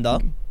sounds fun, though.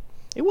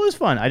 It was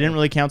fun. I didn't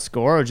really count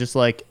score. It was just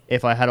like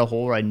if I had a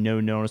hole where I know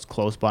no one was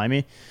close by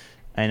me,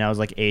 and I was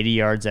like 80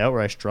 yards out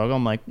where I struggle,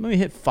 I'm like, let me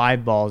hit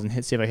 5 balls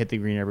and see if I hit the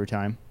green every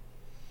time.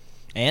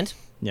 And?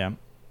 Yeah.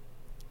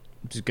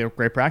 Just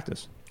great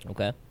practice.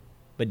 Okay.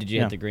 But did you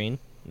hit the green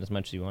as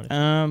much as you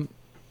wanted?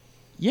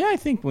 Yeah, I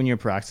think when you're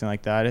practicing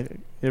like that,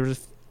 there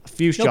was a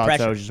few shots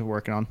pressure. I was just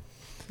working on.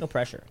 No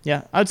pressure.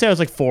 Yeah, I'd say I was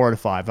like 4 out of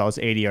 5. I was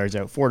 80 yards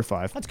out, 4 to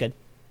 5. That's good.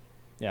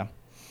 Yeah,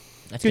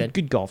 that's good.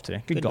 Good golf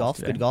today. Good golf.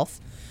 Today. Good golf.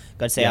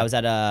 Got to say, I was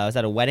at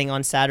a wedding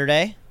on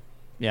Saturday.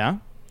 Yeah.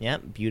 Yeah,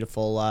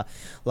 beautiful,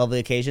 lovely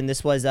occasion.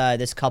 This was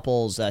this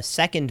couple's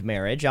second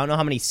marriage. I don't know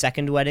how many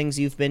second weddings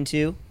you've been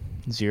to.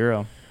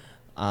 0.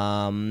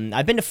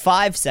 I've been to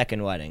 5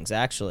 second weddings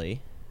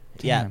actually.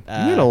 Damn.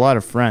 Yeah, you had a lot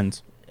of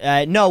friends.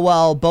 No,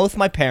 well, both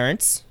my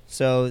parents.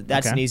 So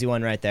that's an easy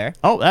one right there.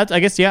 Oh, I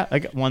guess, yeah, I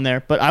got one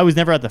there. But I was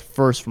never at the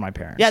first for my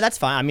parents. Yeah, that's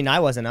fine. I mean, I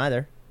wasn't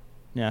either.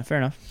 Yeah, fair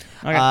enough.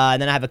 Okay.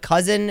 And then I have a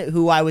cousin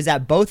who I was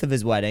at both of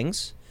his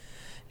weddings,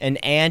 an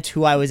aunt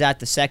who I was at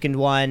the second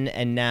one,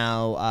 and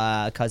now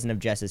a cousin of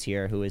Jess's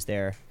here who is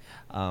their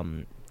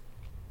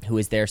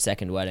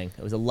second wedding.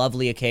 It was a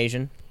lovely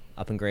occasion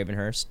up in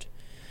Gravenhurst.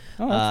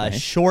 Oh, that's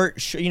nice.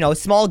 Short,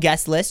 small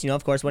guest list.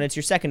 Of course, when it's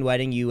your second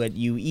wedding, you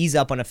ease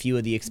up on a few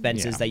of the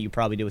expenses that you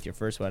probably do with your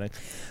first wedding.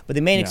 But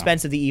the main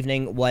expense of the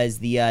evening was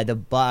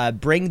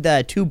bring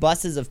the 2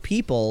 buses of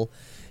people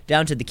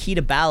down to the Key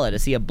to Bala to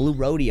see a Blue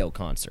Rodeo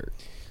concert.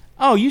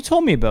 Oh, you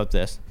told me about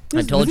this.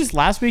 Was this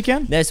last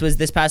weekend? This was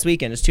this past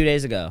weekend. It's 2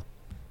 days ago.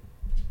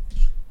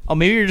 Oh,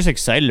 maybe you're just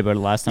excited about it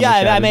last time.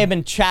 Yeah, I may have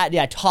been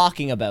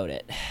talking about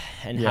it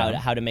and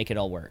how to make it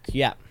all work.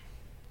 Yeah.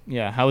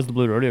 Yeah, how was the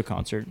Blue Rodeo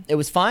concert? It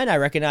was fine. I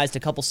recognized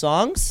a couple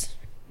songs.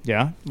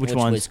 Yeah? Which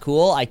ones? Which was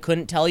cool. I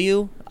couldn't tell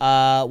you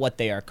what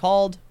they are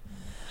called.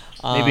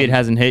 Maybe it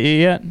hasn't hit you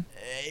yet?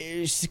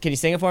 Can you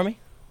sing it for me?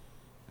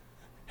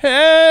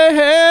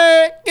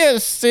 Hey,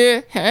 guess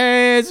it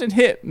hasn't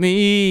hit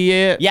me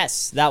yet.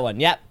 Yes, that one.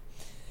 Yep.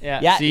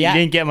 Yeah. See, you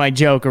didn't get my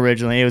joke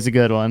originally. It was a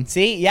good one.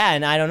 See? Yeah,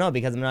 and I don't know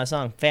because I'm not a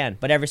song fan.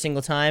 But every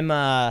single time...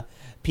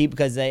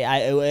 because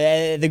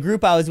the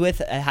group I was with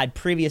had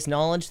previous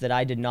knowledge that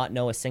I did not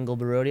know a single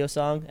Blue Rodeo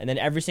song, and then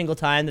every single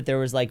time that there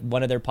was like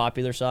one of their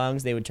popular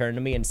songs, they would turn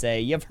to me and say,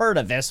 "You've heard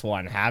of this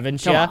one,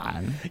 haven't you? Come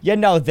on. You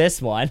know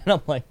this one." And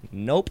I'm like,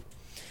 "Nope."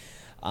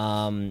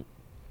 But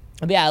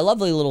yeah, a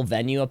lovely little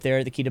venue up there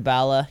at the Key to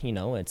Bala.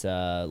 It's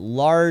a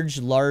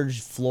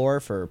large floor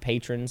for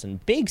patrons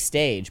and big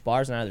stage,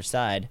 bars on either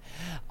side.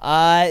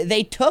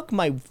 They took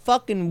my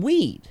fucking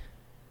weed.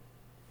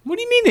 What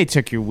do you mean they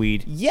took your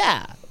weed?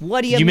 Yeah.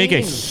 What do you mean? Did you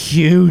make a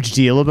huge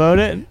deal about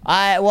it?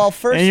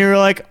 First... And you're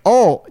like,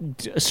 oh,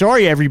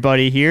 sorry,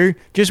 everybody here.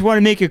 Just want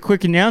to make a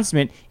quick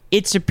announcement.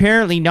 It's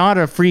apparently not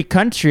a free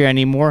country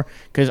anymore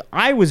because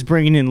I was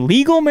bringing in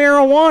legal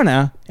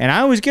marijuana and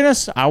I might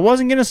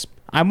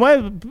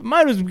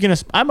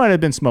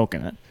have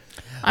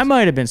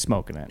been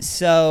smoking it.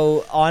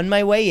 So on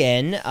my way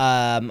in,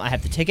 I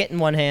have the ticket in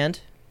one hand.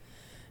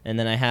 And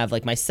then I have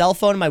like my cell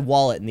phone and my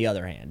wallet in the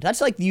other hand.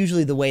 That's like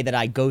usually the way that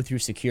I go through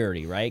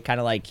security, right? Kind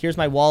of like, here's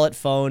my wallet,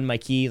 phone, my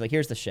key. Like,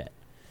 here's the shit.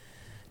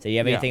 So you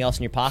have anything else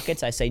in your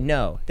pockets? I say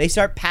no. They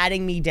start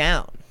patting me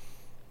down.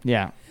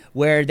 Yeah.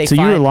 Where they so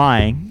you were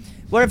lying.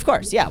 Well, of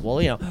course, yeah.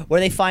 Well, where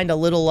they find a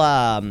little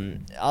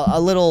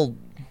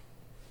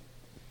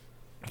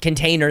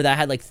container that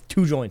had like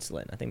 2 joints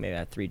in. I think maybe I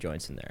had 3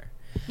 joints in there.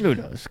 Who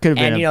knows? Could have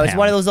been and it's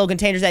one of those little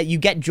containers that you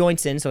get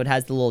joints in, so it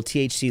has the little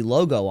THC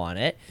logo on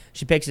it.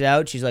 She picks it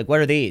out. She's like, "What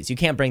are these? You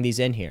can't bring these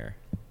in here."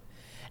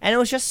 And it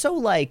was just so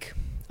like,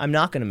 I'm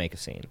not gonna make a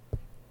scene.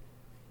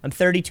 I'm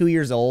 32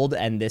 years old,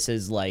 and this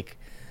is like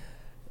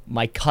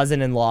my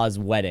cousin-in-law's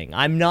wedding.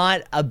 I'm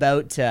not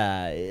about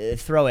to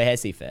throw a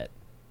hissy fit.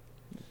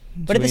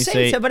 But at the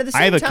same time,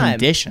 I have a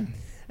condition.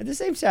 At the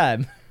same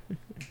time,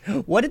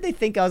 what did they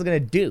think I was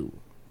gonna do?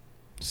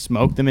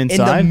 Smoke them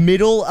inside? In the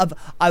middle of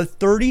a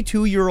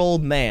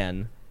 32-year-old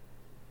man.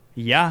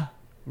 Yeah.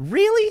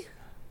 Really?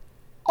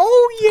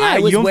 Oh, yeah.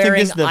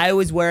 I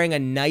was wearing a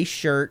nice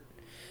shirt,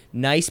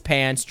 nice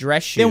pants,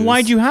 dress shoes. Then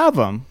why'd you have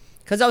them?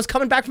 Because I was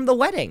coming back from the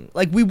wedding.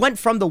 Like, we went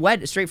from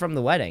the straight from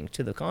the wedding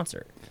to the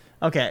concert.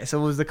 Okay,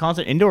 so was the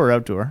concert indoor or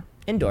outdoor?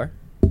 Indoor.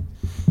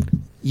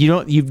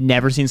 You've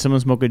never seen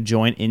someone smoke a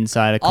joint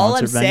inside a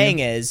concert venue? All I'm saying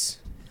is...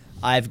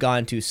 I've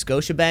gone to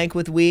Scotiabank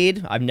with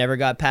weed. I've never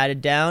got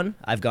patted down.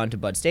 I've gone to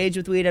Bud Stage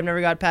with weed. I've never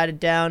got patted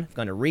down. I've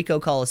gone to Rico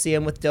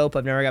Coliseum with dope.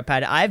 I've never got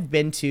patted. I've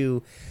been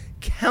to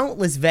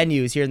countless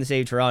venues here in the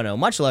city of Toronto,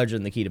 much larger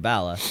than the Key to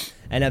Bala,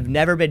 and have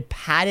never been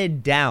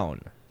patted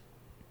down.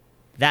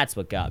 That's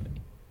what got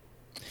me.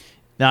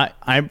 Now,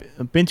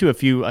 I've been to a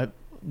few.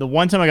 The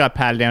one time I got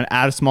patted down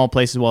at a small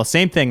place as well,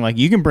 same thing. Like,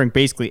 you can bring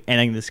basically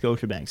anything to the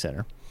Scotiabank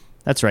Center.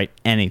 That's right,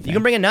 anything. You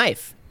can bring a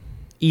knife.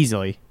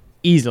 Easily.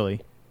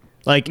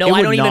 Like, no,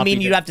 I don't even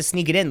mean you'd have to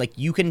sneak it in. Like,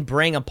 you can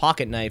bring a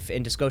pocket knife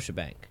into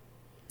Scotiabank.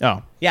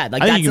 Oh. Yeah,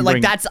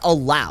 that's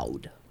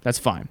allowed. That's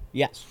fine.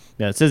 Yes.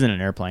 Yeah, this isn't an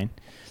airplane.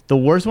 The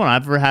worst one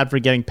I've ever had for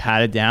getting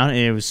patted down, and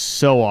it was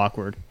so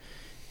awkward,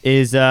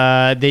 is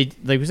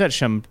was that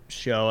some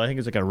show? I think it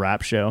was like a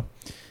rap show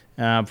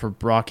for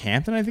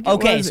Brockhampton, I think it was.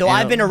 Okay, so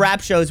I've been to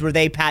rap shows where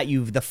they pat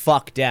you the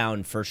fuck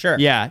down for sure.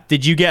 Yeah.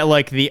 Did you get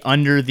like the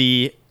under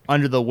the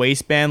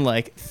waistband,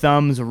 like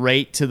thumbs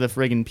right to the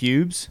friggin'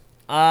 pubes?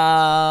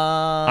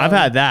 I've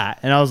had that,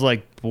 and I was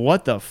like,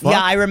 what the fuck?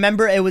 Yeah, I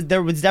remember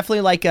there was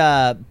definitely like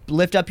a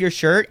lift up your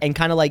shirt and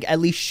kind of like at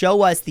least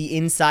show us the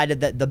inside of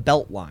the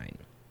belt line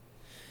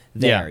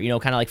there. Yeah.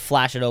 Kind of like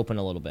flash it open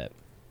a little bit.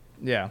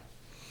 Yeah.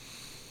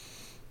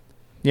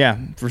 Yeah,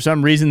 for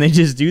some reason they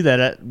just do that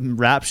at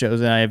rap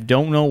shows, and I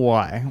don't know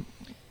why.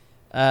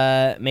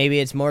 Maybe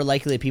it's more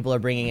likely that people are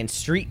bringing in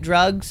street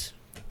drugs.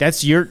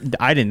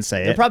 I didn't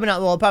say They're probably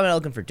not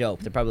looking for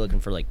dope. They're probably looking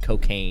for like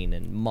cocaine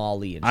and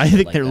Molly and shit. I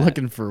think like they're that.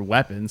 looking for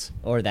weapons.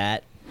 Or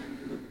that.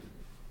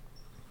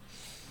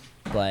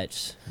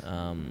 But,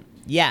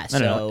 yeah, I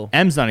don't know.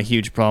 M's not a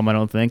huge problem, I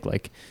don't think.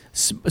 Like,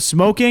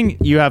 smoking,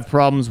 you have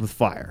problems with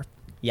fire.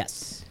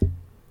 Yes.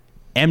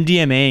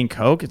 MDMA and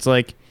coke, it's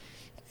like,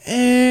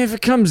 if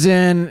it comes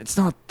in, it's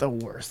not the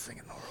worst thing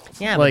in the world.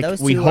 Yeah, like, but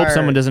those we two hope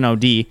someone doesn't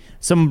OD.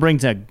 Someone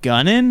brings a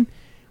gun in,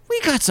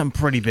 we got some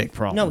pretty big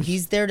problems. No,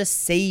 he's there to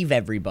save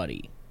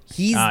everybody.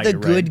 He's the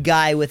good right.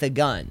 guy with a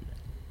gun.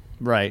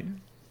 Right.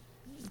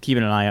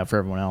 Keeping an eye out for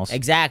everyone else.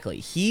 Exactly.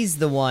 He's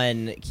the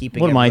one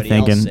keeping what am I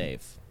everybody thinking? else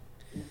safe.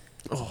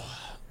 Oh.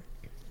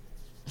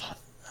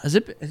 Is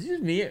it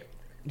just me?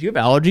 Do you have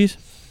allergies?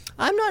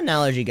 I'm not an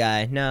allergy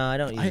guy. No, I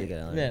don't usually get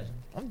allergies. Man,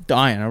 I'm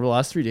dying over the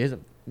last 3 days.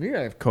 Maybe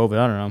I have COVID.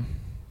 I don't know.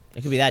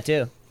 It could be that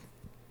too.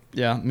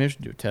 Yeah, maybe I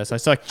should do a test. I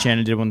saw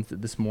Shannon did one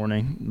this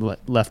morning.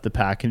 Left the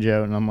package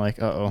out, and I'm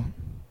like, uh-oh.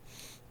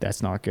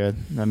 That's not good.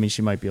 I mean,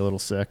 she might be a little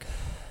sick.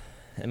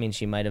 I mean,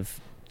 she might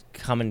have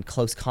come in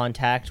close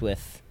contact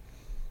with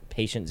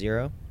patient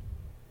 0.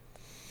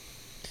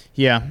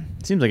 Yeah,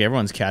 it seems like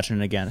everyone's catching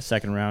it again. A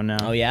second round now.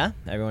 Oh yeah,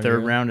 everyone.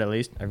 Third round at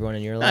least. Everyone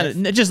in your life.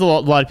 Just a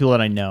lot of people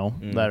that I know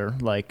that are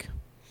like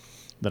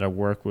that I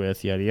work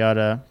with, yada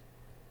yada.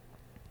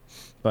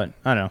 But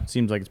I don't know.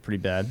 Seems like it's pretty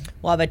bad.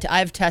 Well, I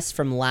have tests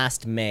from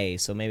last May,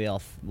 so maybe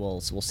we'll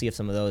see if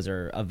some of those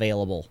are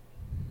available.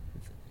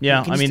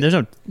 Yeah, I mean, there's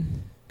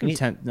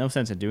no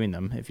sense in doing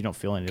them if you don't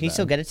feel anything. Can you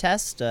still get a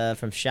test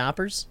from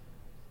Shoppers?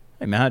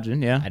 I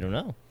imagine, yeah. I don't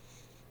know.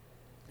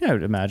 Yeah, I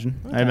would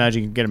imagine. Okay. I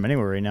imagine you can get them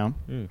anywhere right now.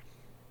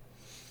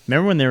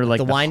 Remember when they were like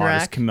the wine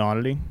hottest rack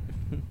commodity?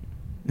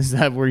 Is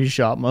that where you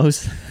shop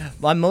most?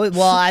 I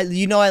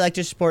like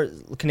to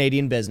support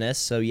Canadian business,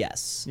 so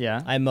yes.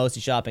 Yeah. I'm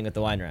mostly shopping at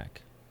the wine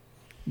rack.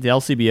 The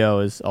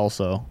LCBO is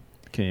also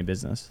Canadian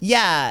business.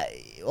 Yeah,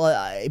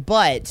 well,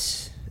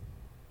 but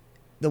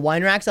the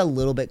wine rack's a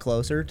little bit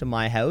closer to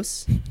my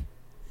house.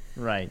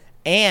 Right.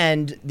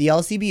 And the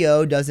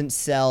LCBO doesn't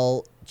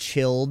sell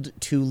chilled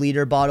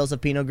 2-liter bottles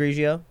of Pinot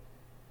Grigio.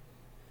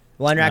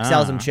 Wine rack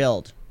sells them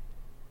chilled.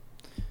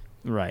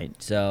 Right.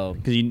 So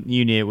because you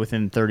need it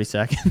within 30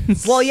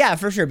 seconds. Well, yeah,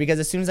 for sure. Because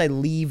as soon as I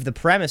leave the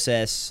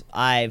premises,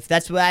 and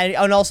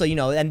also,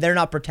 and they're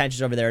not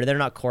pretentious over there. They're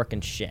not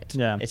corking shit.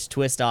 Yeah. It's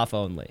twist off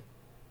only.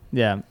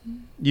 Yeah.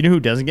 You know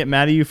who doesn't get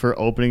mad at you for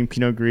opening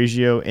Pinot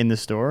Grigio in the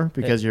store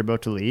because you're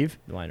about to leave?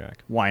 The wine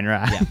rack. Wine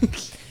rack. Yeah.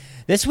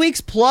 This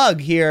week's plug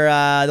here,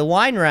 the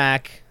wine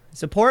rack.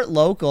 Support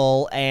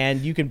local,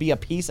 and you can be a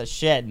piece of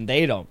shit, and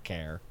they don't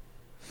care.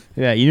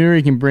 Yeah,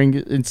 you can bring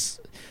it's.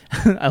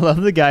 I love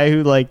the guy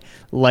who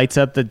lights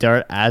up the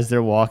dart as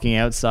they're walking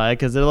outside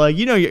because they're like,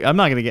 I'm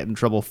not gonna get in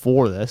trouble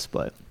for this,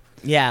 but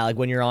yeah, like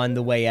when you're on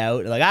the way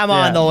out, like I'm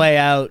on the way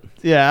out.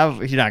 Yeah,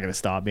 you're not gonna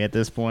stop me at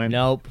this point.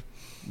 Nope.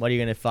 What are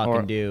you gonna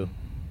fucking do?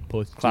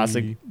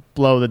 Classic,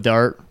 blow the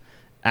dart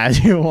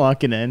as you're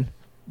walking in,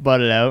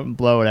 butt it out and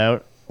blow it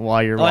out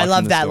while you're. I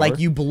love that. Store. Like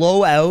you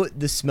blow out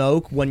the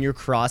smoke when you're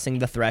crossing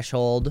the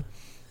threshold.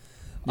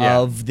 Yeah.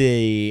 Of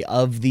the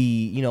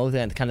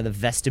the kind of the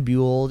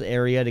vestibule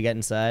area to get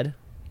inside.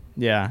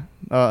 Yeah.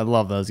 Oh, I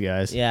love those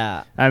guys.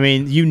 Yeah. I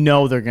mean,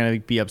 they're going to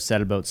be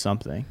upset about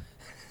something.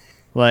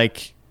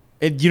 Like,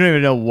 you don't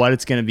even know what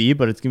it's going to be,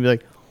 but it's going to be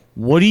like,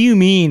 what do you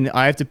mean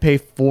I have to pay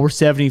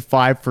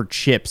 $4.75 for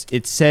chips?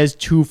 It says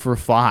 2 for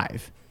 $5.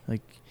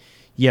 Like,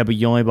 yeah, but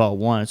you only bought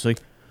one. It's like,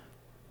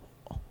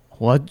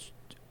 what?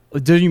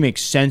 It doesn't even make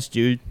sense,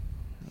 dude.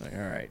 Like,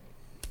 all right.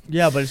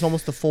 Yeah, but it's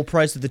almost the full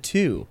price of the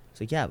 2.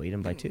 Like, yeah, but you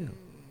didn't buy 2.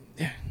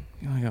 Yeah,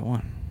 you only got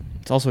 1.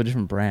 It's also a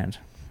different brand.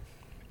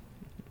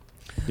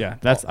 Yeah,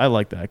 I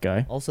like that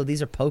guy. Also,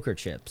 these are poker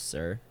chips,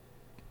 sir.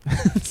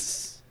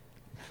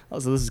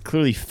 Also, this is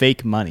clearly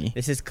fake money.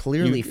 This is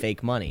clearly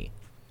fake money.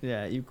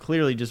 Yeah, you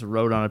clearly just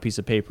wrote on a piece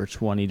of paper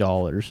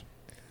 $20.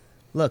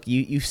 Look,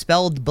 you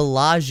spelled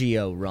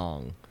Bellagio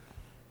wrong.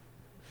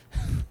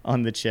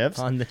 On the chips?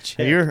 On the chips.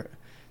 Have you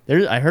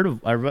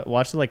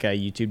watched like a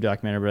YouTube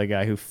documentary about a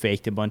guy who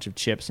faked a bunch of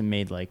chips and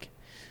made like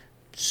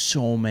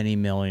so many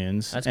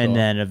millions. That's and cool.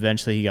 Then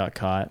eventually he got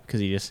caught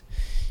because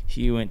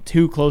he went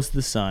too close to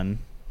the sun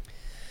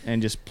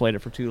and just played it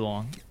for too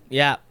long.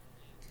 Yeah.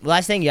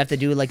 Last thing, you have to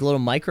do like little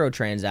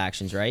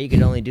microtransactions, right? You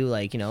could only do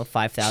like,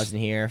 5,000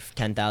 here,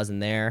 10,000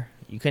 there.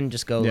 You couldn't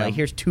just go like,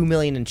 here's 2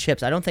 million in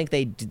chips. I don't think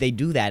they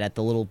do that at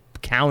the little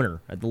counter,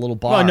 at the little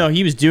bar. Well, no,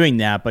 he was doing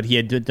that, but he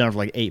had done it for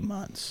like 8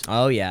 months.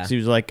 Oh, yeah. So he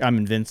was like, I'm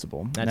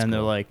invincible. That's and then they're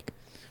cool. like,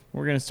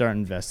 we're going to start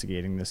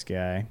investigating this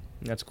guy.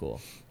 That's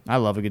cool. I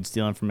love a good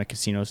stealing from a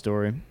casino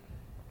story.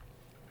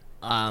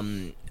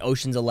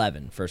 Ocean's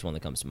 11, first one that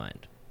comes to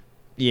mind.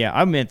 Yeah,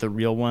 I meant the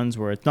real ones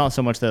where it's not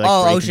so much that like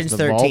Oh, break Ocean's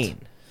into the 13. vault.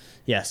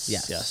 Yes.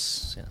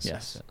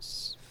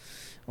 Yes.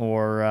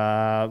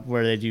 Or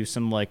where they do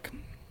some like,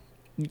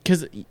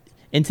 because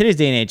in today's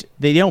day and age,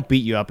 they don't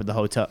beat you up at the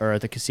hotel or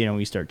at the casino when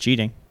you start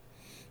cheating.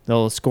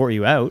 They'll escort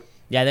you out.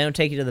 Yeah, they don't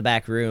take you to the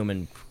back room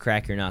and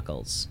crack your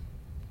knuckles.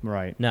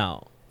 Right.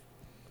 No.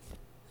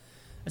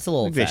 That's a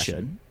little I think they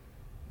old-fashioned.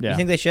 should. Yeah. You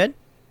think they should?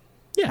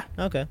 Yeah.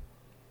 Okay.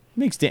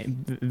 Makes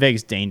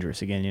Vegas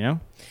dangerous again, you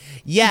know?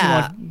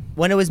 Yeah.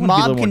 When it was want to be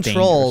a little mob more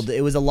controlled, dangerous.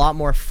 it was a lot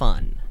more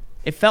fun.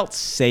 It felt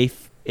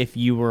safe if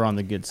you were on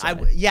the good side.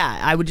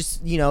 I would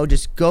just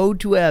just go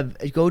to an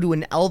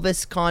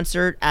Elvis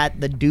concert at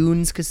the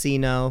Dunes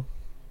Casino.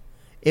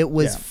 It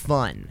was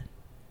fun.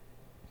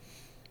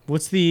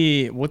 What's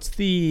the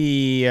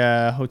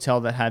hotel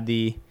that had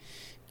the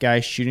guy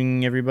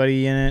shooting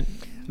everybody in it?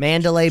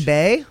 Mandalay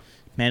Bay.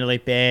 Mandalay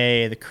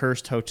Bay, the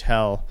cursed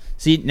hotel.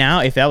 See, now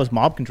if that was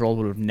mob controlled,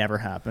 it would have never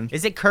happened.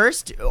 Is it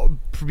cursed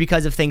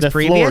because of things The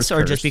floor previous, is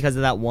or just cursed. because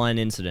of that one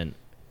incident?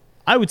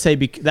 I would say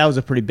that was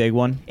a pretty big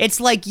one. It's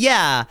like,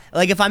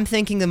 if I'm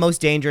thinking the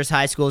most dangerous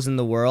high schools in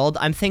the world,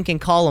 I'm thinking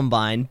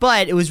Columbine,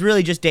 but it was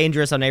really just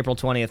dangerous on April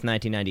 20th,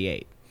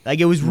 1998. Like,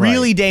 it was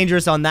really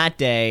dangerous on that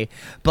day,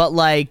 but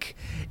like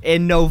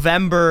in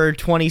November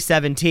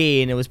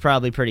 2017, it was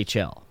probably pretty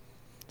chill.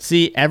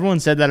 See,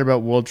 everyone said that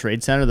about World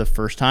Trade Center the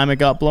first time it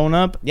got blown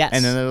up. Yes.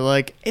 And then they're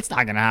like, it's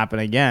not going to happen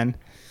again.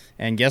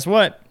 And guess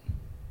what?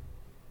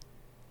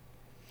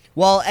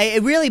 Well,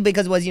 it really,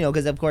 because it was,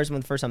 because of course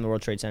when the first time the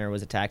World Trade Center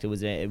was attacked, it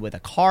was with a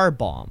car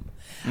bomb.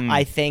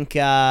 I think,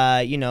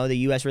 the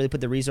U.S. really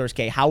put the resource,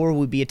 how will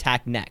we be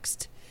attacked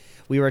next?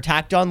 We were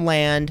attacked on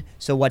land,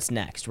 so what's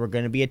next? We're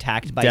going to be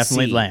attacked by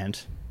Definitely sea.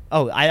 land.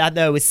 Oh, I thought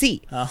that it was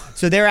sea. Oh.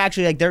 So they're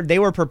actually, they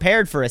were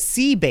prepared for a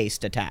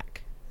sea-based attack.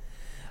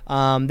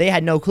 They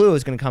had no clue it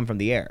was going to come from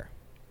the air.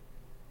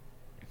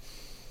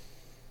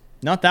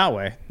 Not that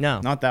way.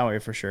 No. Not that way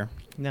for sure.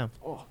 No.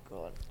 Oh,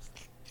 God.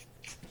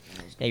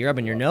 Yeah, you're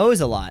rubbing your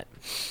nose a lot.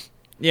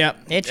 Yeah.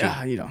 Itchy.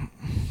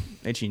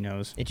 Itchy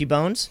nose. Itchy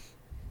bones?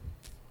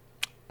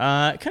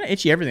 Kind of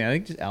itchy everything. I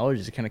think just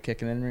allergies are kind of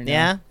kicking in right now.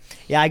 Yeah?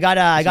 Yeah, I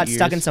got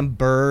stuck ears. in some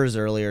burrs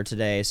earlier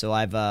today, so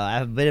I have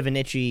a bit of an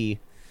itchy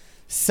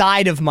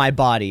side of my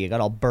body. I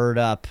got all burred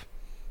up.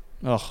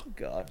 Oh,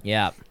 God.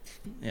 Yeah.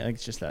 Yeah, I think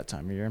it's just that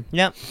time of year.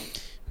 Yep.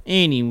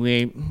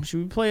 Anyway, should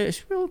we play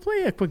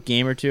a quick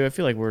game or two? I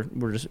feel like we're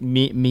just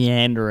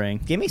meandering.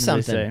 Give me as they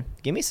something. say.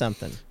 Give me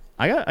something.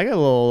 I got a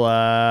little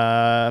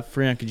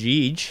free on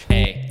Kijij.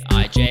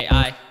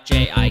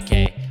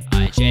 K-I-J-I-J-I-K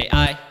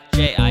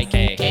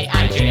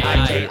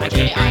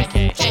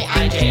I-J-I-J-I-K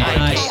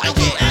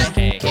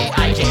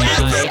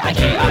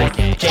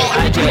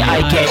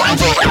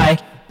K-I-J-I-K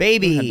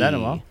Baby. Had that in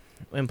a while.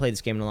 We haven't played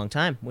this game in a long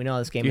time. We know how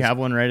this game Do you is. have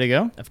one ready to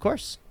go? Of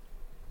course.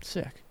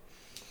 Sick.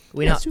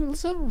 We know.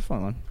 Let's have a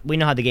fun one. We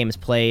know how the game is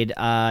played.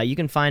 You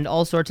can find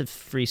all sorts of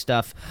free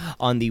stuff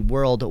on the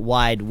World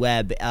Wide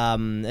Web,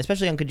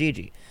 especially on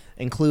Kijiji,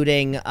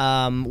 including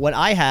what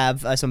I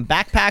have, some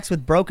backpacks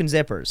with broken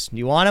zippers. Do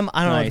you want them?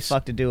 I don't know what the Nice.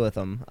 fuck to do with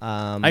them.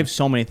 I have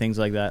so many things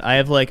like that. I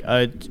have like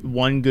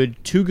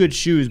two good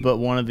shoes, but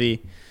one of the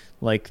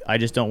I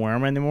just don't wear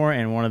them anymore,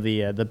 and one of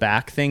the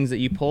back things that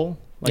you pull,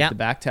 the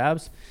back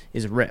tabs,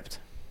 is ripped.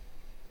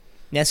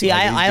 Yeah, see,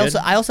 Are these I good?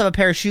 also have a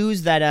pair of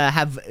shoes that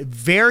have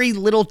very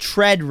little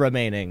tread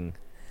remaining.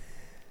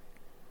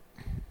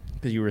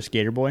 Because you were a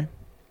skater boy.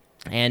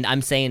 And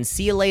I'm saying,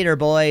 see you later,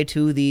 boy,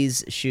 to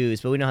these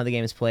shoes. But we know how the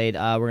game is played.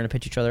 We're going to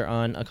pitch each other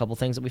on a couple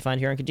things that we find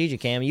here on Kijiji.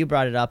 Cam, you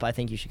brought it up. I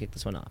think you should kick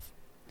this one off.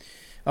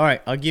 All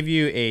right, I'll give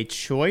you a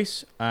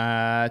choice.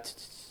 This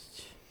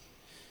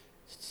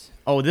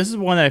is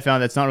one that I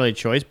found that's not really a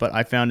choice, but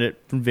I found it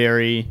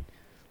very,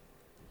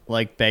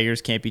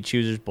 beggars can't be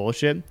choosers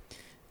bullshit.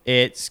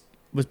 It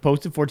was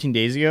posted 14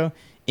 days ago.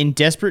 In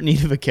desperate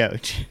need of a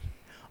couch.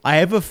 I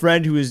have a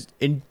friend who is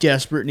in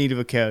desperate need of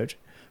a couch.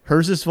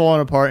 Hers is falling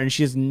apart, and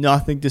she has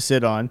nothing to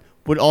sit on.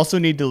 Would also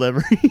need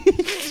delivery.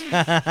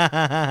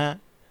 I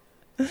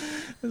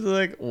was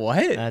like,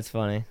 what? That's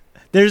funny.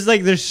 There's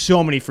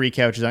so many free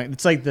couches.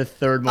 It's like the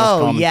third most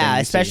common thing you see.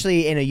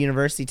 especially in a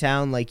university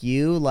town like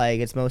you.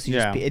 It's mostly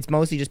Yeah.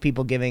 just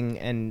people giving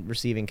and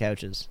receiving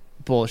couches.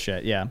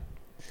 Bullshit, yeah.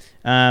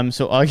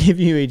 So I'll give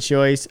you a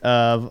choice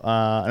of,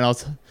 and I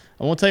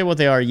won't tell you what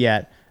they are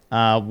yet.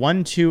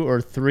 1, 2,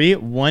 or 3.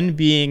 1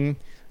 being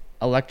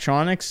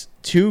electronics,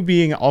 2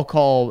 being I'll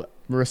call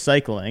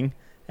recycling,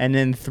 and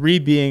then 3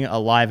 being a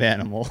live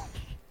animal.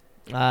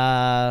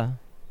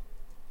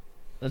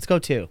 Let's go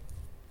 2.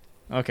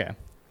 Okay.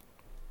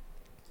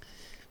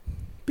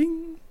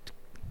 Bing.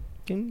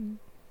 Ding.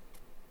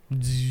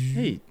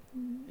 Hey.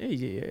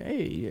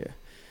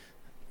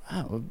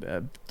 Wow,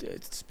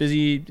 it's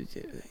busy.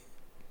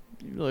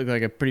 You look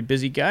like a pretty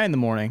busy guy in the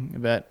morning, I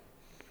bet.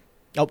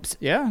 Oops.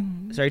 Yeah.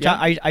 Sorry, yeah.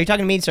 are you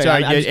talking to me? Sorry,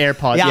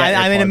 AirPods. Yeah,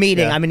 I'm in a AirPods,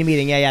 meeting. yeah. I'm in a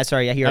meeting. Yeah.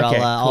 Sorry. Yeah, here. Okay,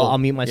 cool. I'll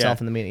mute myself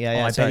in the meeting.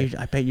 Yeah. Sorry.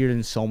 I bet you're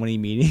in so many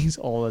meetings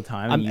all the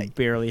time. And you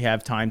barely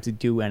have time to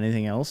do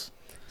anything else.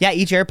 Yeah,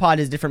 each AirPod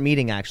is a different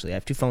meeting. Actually, I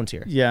have 2 phones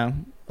here. Yeah.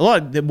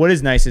 What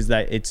is nice is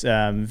that it's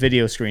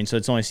video screen, so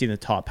it's only seeing the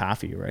top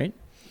half of you, right?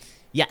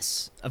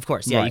 Yes, of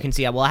course. Yeah, Right. you can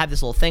see. Well, I have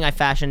this little thing I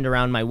fashioned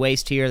around my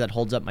waist here that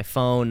holds up my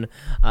phone,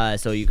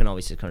 so you can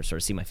always just kind of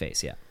sort of see my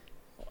face. Yeah.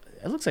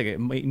 It looks like you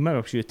might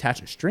actually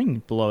attach a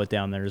string below it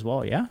down there as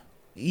well. Yeah.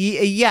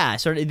 Yeah,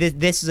 sort of.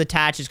 This is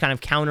attached. It's kind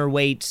of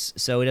counterweight,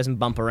 so it doesn't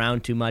bump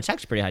around too much. It's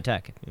actually pretty high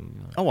tech.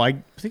 Oh,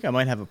 I think I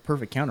might have a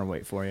perfect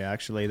counterweight for you.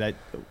 Actually, that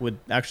would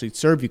actually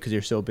serve you because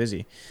you're so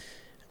busy.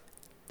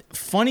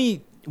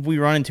 Funny, we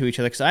run into each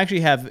other because I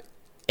actually have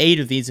 8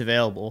 of these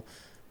available.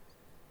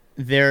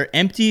 They're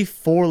empty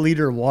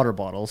 4-liter water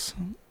bottles.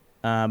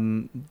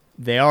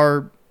 They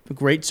are a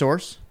great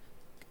source.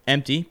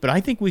 Empty, but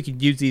I think we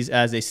could use these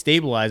as a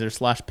stabilizer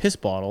 / piss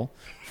bottle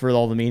for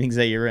all the meetings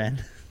that you're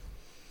in.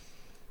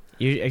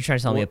 You're trying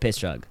to sell me a piss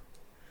jug?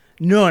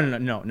 No.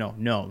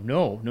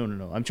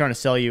 I'm trying to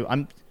sell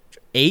you.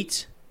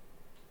 8,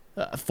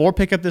 4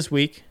 pickup this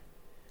week,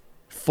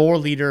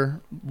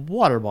 4-liter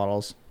water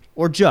bottles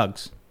or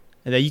jugs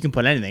that you can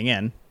put anything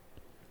in.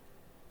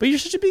 But you're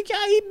such a big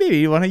guy, maybe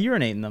you want to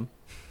urinate in them.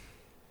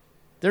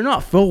 They're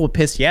not full with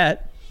piss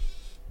yet.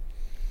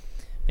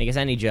 I guess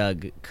any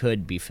jug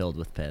could be filled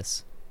with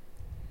piss.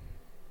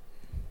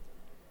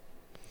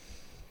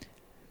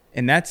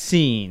 In that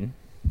scene,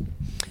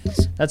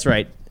 that's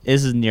right.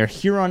 This is near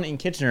Huron in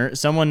Kitchener.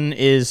 Someone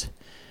is,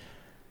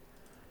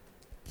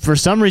 for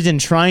some reason,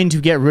 trying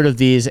to get rid of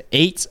these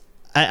 8.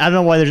 I don't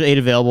know why there's 8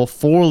 available.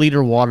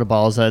 4-liter water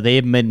bottles. They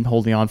have been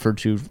holding on for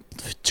too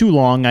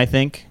long, I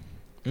think.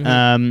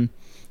 Mm-hmm.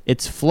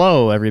 It's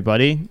Flo,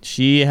 everybody.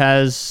 She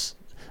has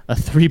a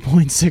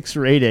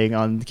 3.6 rating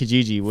on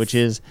Kijiji, which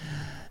is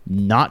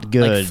not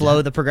good. Like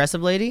Flo, the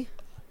progressive lady?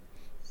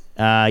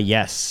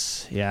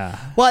 Yes. Yeah.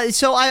 Well,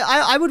 so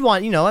I would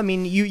want, I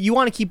mean, you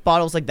want to keep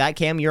bottles like that,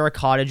 Cam. You're a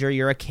cottager,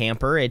 you're a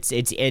camper.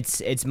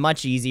 It's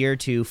much easier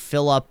to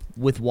fill up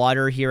with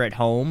water here at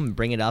home and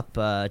bring it up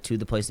to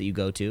the place that you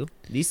go to.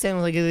 These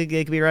things like they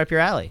could be right up your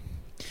alley.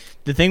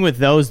 The thing with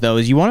those though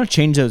is you want to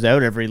change those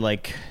out every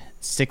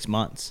 6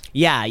 months.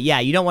 Yeah,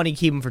 you don't want to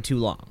keep them for too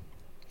long.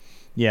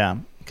 Yeah,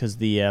 because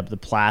the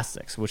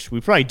plastics, which we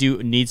probably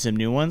do need some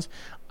new ones.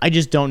 I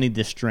just don't need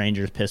the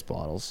stranger's piss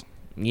bottles.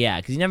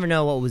 Yeah, because you never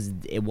know what was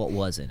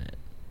in it.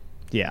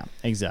 Yeah,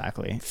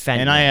 exactly.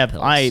 Fentanyl and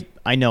pills.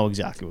 I know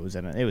exactly what was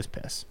in it. It was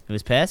piss. It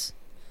was piss?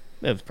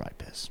 It was probably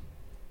piss.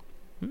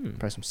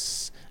 Probably some.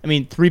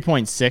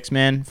 3.6,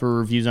 man, for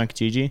reviews on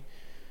Kijiji.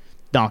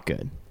 Not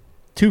good.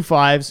 2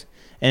 5s,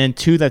 and then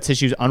 2 that says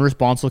she was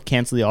unresponsible,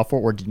 canceled the offer,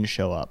 or didn't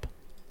show up.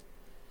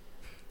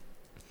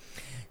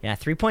 Yeah,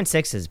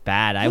 3.6 is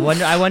bad. I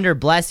wonder.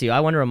 Bless you. I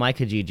wonder what my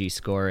Kijiji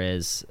score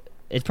is.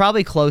 It's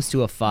probably close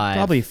to a 5.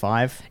 Probably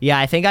 5. Yeah,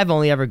 I think I've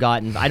only ever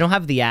gotten. I don't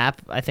have the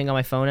app, I think, on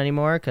my phone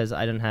anymore because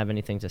I don't have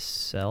anything to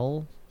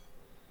sell.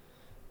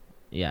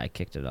 Yeah, I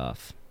kicked it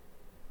off.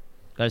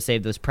 Got to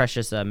save those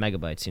precious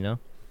megabytes,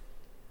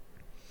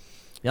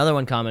 The other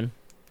one coming.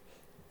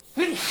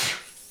 I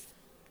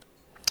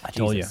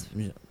told you.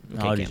 Okay,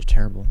 Allergies are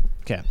terrible.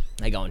 Okay.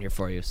 I got one here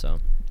for you, so.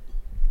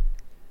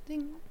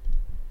 Ding.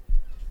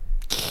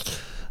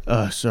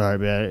 Sorry,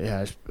 man.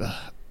 Yeah.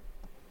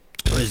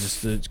 What is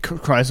this? The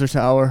Chrysler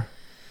Tower?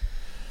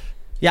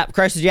 Yeah,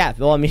 Chrysler. Yeah.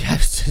 Well, I mean,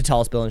 it's the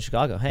tallest building in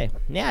Chicago. Hey.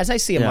 Yeah, it's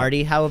nice to see you,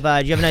 Marty. How about,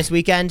 did you have a nice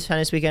weekend? A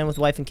nice weekend with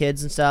wife and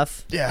kids and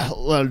stuff? Yeah, a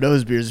lot of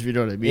nose beers, if you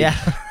know what I mean.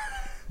 Yeah.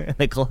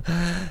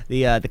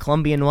 the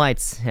Colombian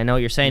Whites. I know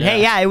what you're saying. Yeah.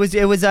 Hey, yeah, it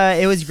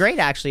was great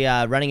actually.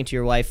 Running into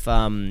your wife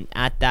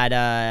at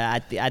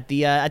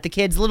the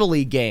kids' little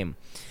league game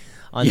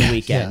on the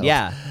weekend.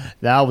 Yeah,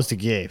 that was the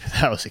game.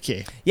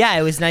 Yeah,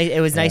 it was nice.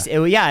 It was nice. It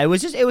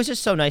was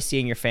just so nice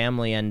seeing your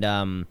family. And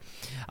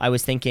I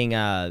was thinking,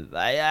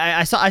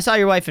 I saw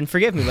your wife, and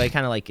forgive me, but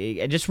kind of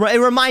it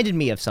reminded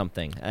me of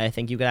something I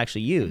think you could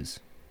actually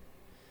use.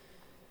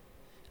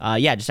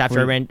 Just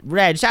after I ran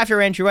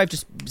to your wife,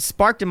 just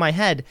sparked in my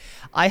head.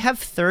 I have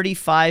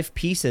 35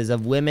 pieces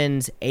of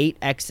women's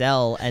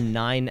 8XL and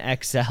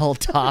 9XL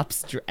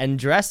tops and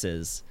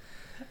dresses.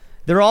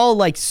 They're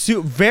all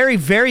very,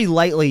 very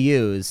lightly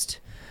used,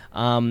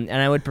 and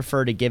I would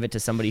prefer to give it to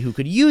somebody who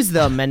could use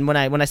them. And when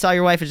I saw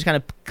your wife, it just kind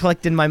of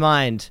clicked in my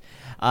mind.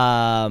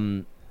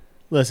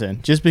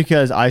 Listen, just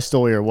because I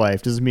stole your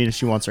wife doesn't mean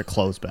she wants her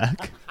clothes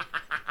back.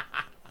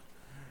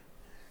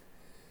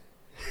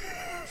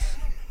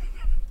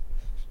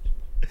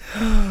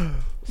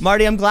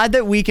 Marty, I'm glad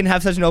that we can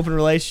have such an open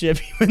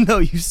relationship, even though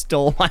you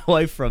stole my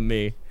wife from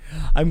me.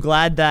 I'm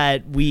glad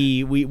that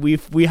we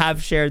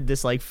have shared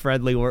this like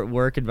friendly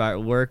work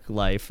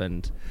life,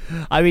 and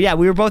I mean, yeah,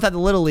 we were both at the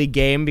Little League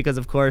game because,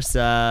 of course,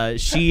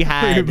 she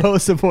had. We were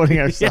both supporting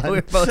our son. Yeah, we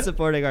were both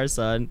supporting our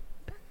son.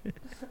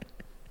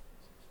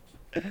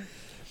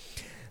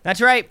 That's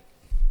right.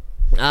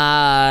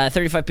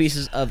 35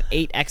 pieces of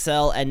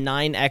 8XL and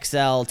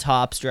 9XL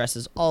tops,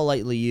 dresses, all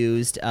lightly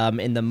used,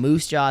 in the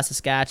Moose Jaw,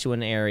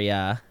 Saskatchewan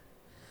area.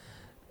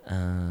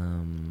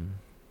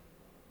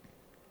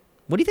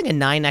 What do you think a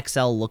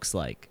 9XL looks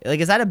like?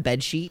 Like, is that a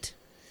bed sheet?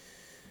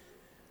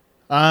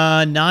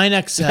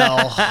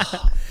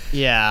 9XL.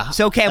 Yeah.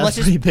 So Cam, let's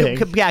pretty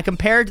just big.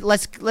 compared.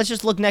 Let's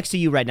just look next to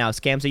you right now,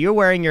 Cam. So you're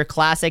wearing your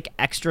classic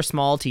extra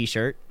small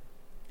T-shirt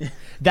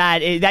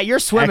that you're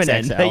swimming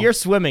in. XXL. That you're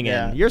swimming in.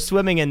 Yeah. You're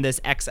swimming in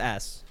this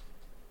XS.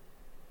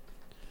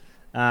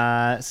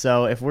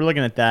 So if we're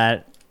looking at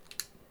that,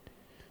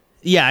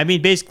 yeah, I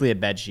mean basically a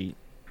bed sheet.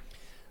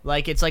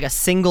 Like it's like a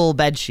single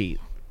bed sheet.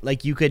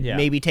 Like you could Yeah.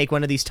 maybe take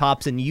one of these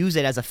tops and use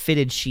it as a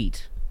fitted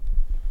sheet.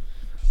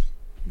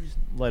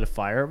 Light a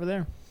fire over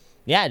there.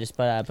 Yeah, just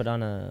put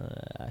on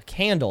a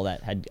candle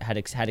that had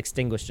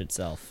extinguished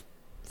itself.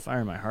 Fire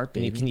in my heart,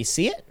 Can baby. you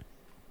see it?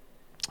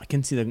 I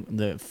can see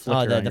the flicker.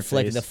 Oh, on the your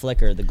flicker, face. the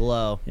flicker, the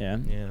glow. Yeah.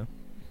 Yeah.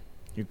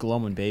 You're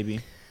glowing, baby.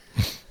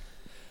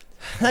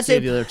 That's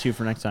Save it. the other two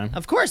for next time.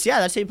 Of course, yeah.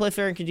 That's how you play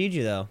Fair and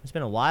Kijiji, though. It's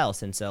been a while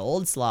since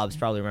old slobs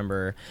probably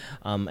remember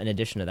an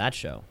edition of that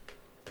show.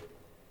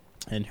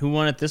 And who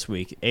won it this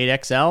week?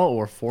 8XL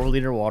or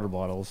 4-liter water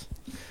bottles?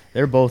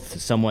 They're both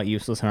somewhat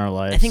useless in our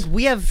lives. I think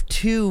we have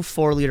 2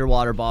 4-liter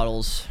water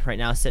bottles right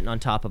now sitting on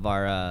top of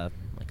our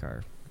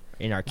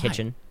in our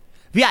kitchen.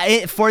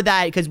 Yeah, for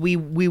that, because we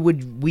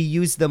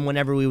use them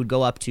whenever we would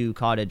go up to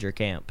cottage or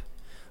camp,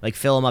 like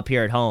fill them up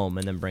here at home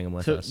and then bring them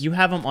with So us. you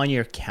have them on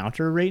your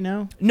counter right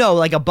now? No,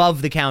 like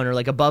above the counter,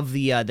 like above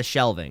the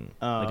shelving,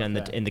 Oh, like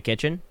okay. in the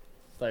kitchen.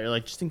 Thought you were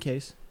like, just in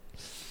case.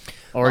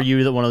 Or are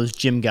you one of those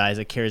gym guys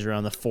that carries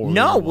around the 4-liter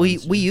No,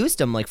 ones? we used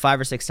them like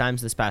 5 or 6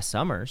 times this past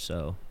summer,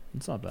 so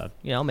It's not bad.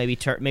 you know, maybe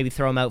throw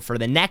them out for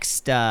the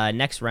next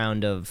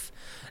round of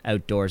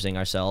outdoorsing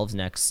ourselves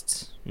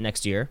next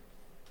year.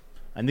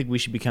 I think we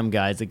should become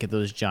guys that get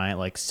those giant,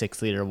 like,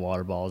 6-liter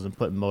water bottles and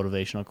put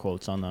motivational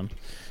quotes on them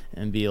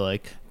and be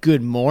like,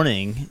 good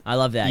morning. I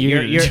love that.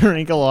 You're going to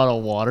drink a lot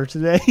of water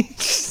today?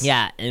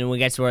 Yeah, and we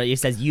get to where it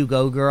says "You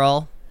go,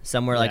 girl"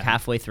 somewhere like Yeah.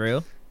 halfway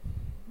through.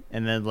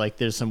 And then, like,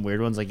 there's some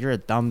weird ones like, you're a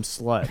dumb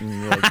slut. And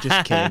you're like,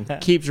 just kidding.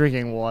 Keep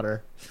drinking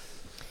water.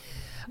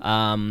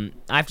 I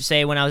have to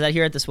say, when I was out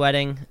here at this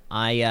wedding,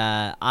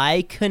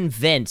 I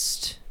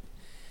convinced.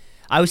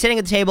 I was sitting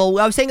at the table.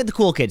 I was sitting at the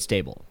cool kids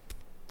table.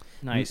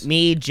 Nice.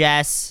 Me,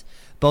 Jess,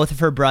 both of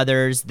her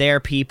brothers, their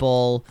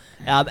people,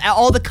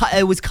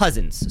 it was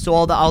cousins. So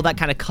all that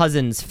kind of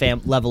cousins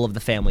level of the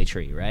family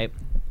tree, right?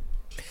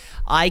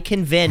 I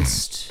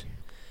convinced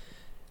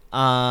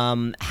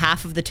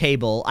half the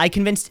table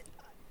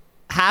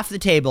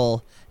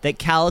that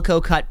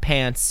calico cut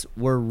pants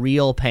were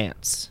real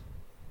pants.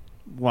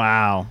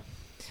 Wow.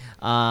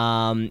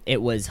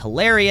 It was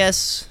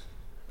hilarious.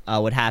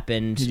 What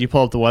happened? Did you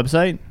pull up the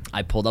website?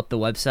 I pulled up the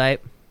website.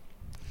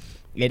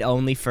 It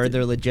only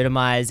further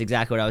legitimized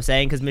exactly what I was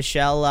saying, because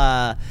Michelle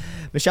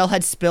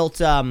had spilt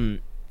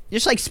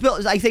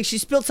I think she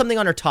spilled something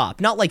on her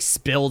top. Not like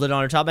spilled it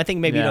on her top. I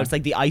think maybe Yeah. it's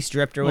like the ice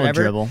dripped or Little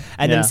whatever. dribble.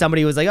 And Yeah. then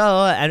somebody was like,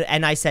 "Oh,"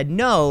 and I said,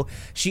 "No,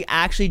 she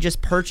actually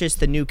just purchased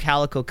the new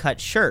calico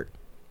cut shirt."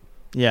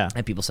 Yeah.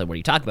 And people said, "What are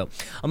you talking about?"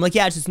 I'm like,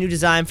 "Yeah, it's this new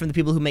design from the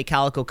people who make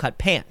calico cut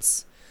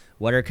pants."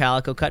 What are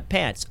calico cut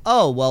pants?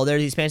 Oh, well, there are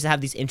these pants that have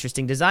these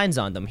interesting designs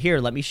on them. Here,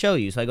 let me show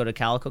you. So I go to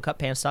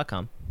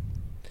calicocutpants.com.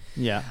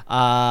 Yeah.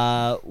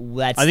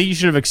 That's I think you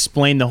should have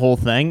explained the whole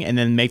thing and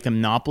then make them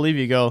not believe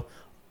you. Go,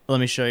 let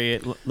me show you.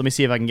 Let me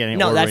see if I can get any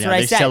No, order that's right what now.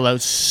 I They said. sell out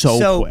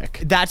so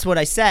quick. That's what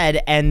I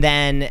said, and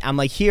then I'm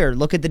like, "Here,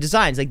 look at the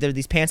designs. Like, there are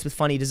these pants with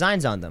funny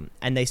designs on them."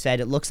 And they said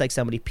it looks like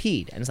somebody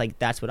peed, and it's like,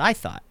 that's what I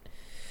thought.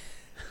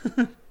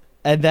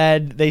 And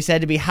then they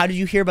said to me, "How did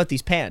you hear about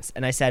these pants?"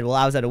 And I said, "Well,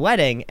 I was at a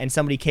wedding, and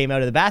somebody came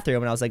out of the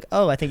bathroom, and I was like,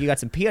 oh, I think you got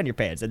some pee on your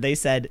pants." And they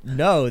said,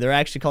 "No, they're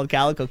actually called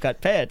calico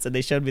cut pants," and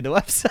they showed me the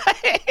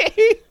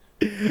website.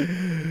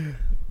 You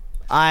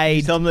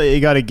tell them that you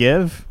got to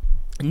give.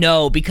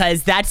 No,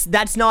 because that's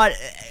not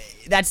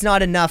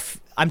enough.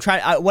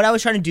 What I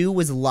was trying to do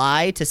was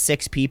lie to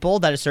 6 people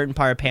that a certain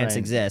pair of pants Right.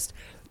 exist.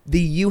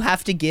 The "you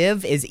have to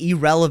give" is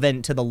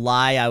irrelevant to the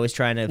lie I was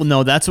trying to. Well,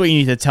 no, that's what you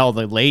need to tell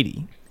the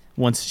lady.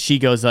 Once she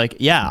goes like,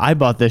 yeah, I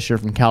bought this shirt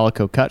from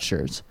Calico Cut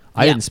Shirts.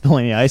 I Yeah. didn't spill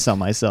any ice on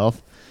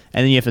myself.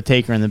 And then you have to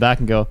take her in the back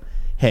and go,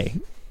 hey,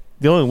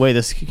 the only way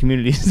this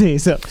community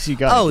stays up is you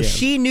got to give.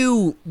 She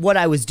knew what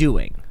I was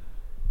doing.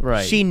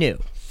 Right. She knew.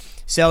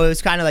 So it was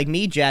kind of like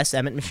me, Jess,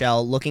 Emmett,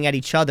 Michelle looking at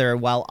each other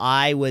while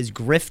I was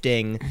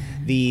grifting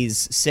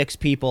these 6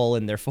 people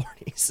in their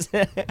 40s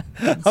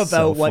about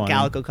so what funny.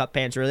 calico cut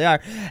pants really are.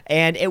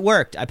 And it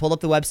worked. I pulled up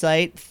the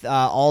website.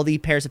 All the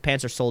pairs of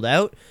pants are sold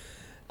out.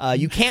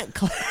 You can't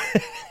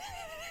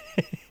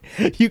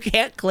You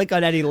can't click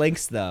on any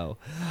links though.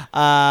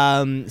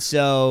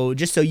 So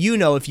just so you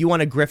know, if you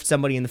want to grift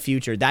somebody in the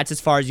future, that's as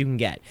far as you can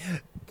get.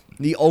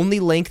 The only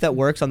link that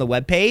works on the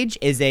webpage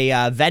is a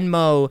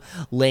Venmo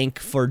link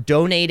for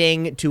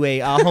donating to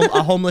a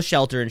homeless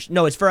shelter.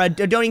 No, it's for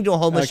donating to a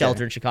homeless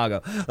shelter in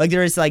Chicago. Like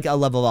there is like a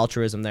level of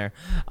altruism there.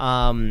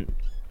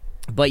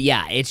 But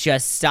yeah, it's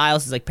just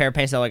styles. It's like pair of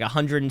pants are like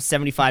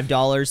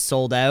 $175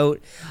 sold out.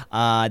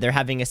 They're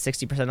having a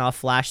 60% off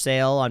flash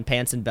sale on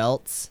pants and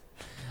belts.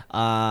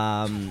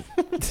 Yeah,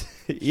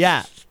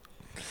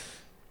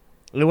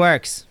 it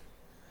works.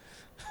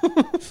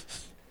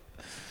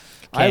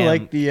 I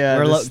like the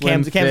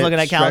Cam's looking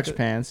at stretch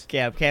pants.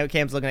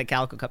 Cam's looking at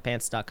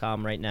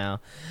calicocutpants.com right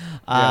now.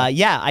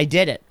 Yeah, I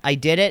did it,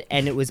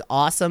 and it was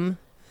awesome.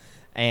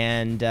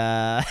 And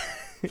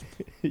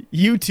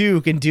you too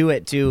can do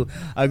it to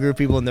a group of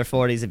people in their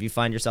 40s if you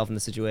find yourself in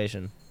the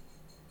situation.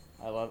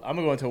 I'm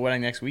gonna go to a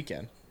wedding next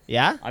weekend.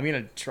 Yeah, I'm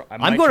gonna try.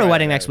 I'm going to a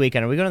wedding next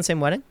weekend. Are we going to the same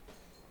wedding?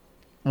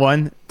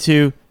 1,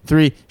 2,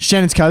 3.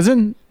 Shannon's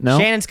cousin? No.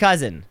 Shannon's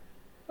cousin.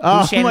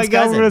 Oh Shannon's my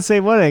God, cousin? we're gonna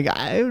say wedding.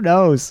 Who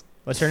knows?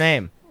 What's her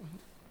name?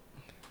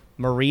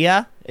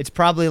 Maria? It's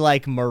probably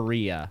like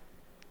Maria.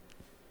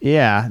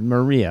 Yeah,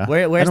 Maria.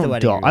 Where's the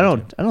wedding? I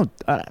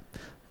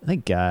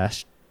think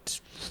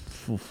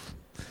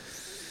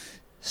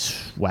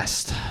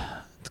west,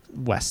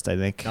 I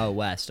think. Oh,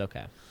 west.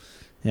 Okay.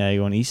 Yeah, you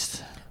going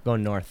east?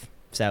 Going north,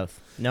 south,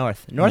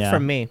 north Yeah.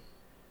 from me.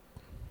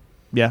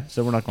 Yeah,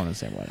 so we're not going to the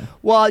same wedding.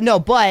 Well, no,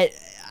 but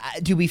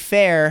to be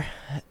fair,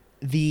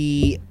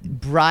 the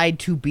bride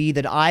to be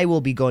that I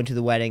will be going to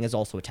the wedding is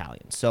also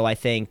Italian. So I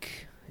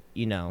think,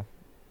 Well,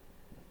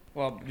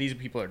 these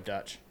people are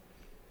Dutch.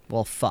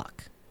 well,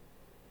 fuck.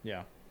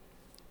 Yeah.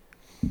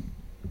 Dutch,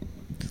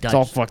 It's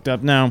all fucked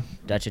up now.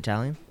 Dutch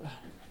Italian.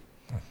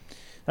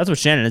 That's what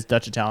Shannon is,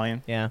 Dutch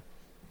Italian. Yeah.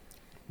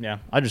 Yeah,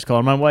 I just call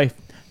her my wife.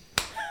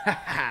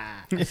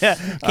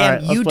 Cam,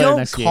 right, you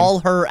don't call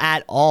her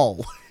at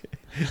all.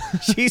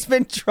 She's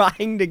been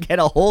trying to get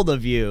a hold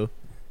of you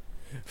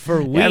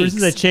for weeks. Yeah, ever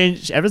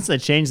since I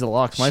changed the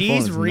locks, my phone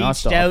She's is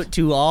reached not out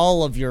to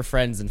all of your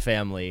friends and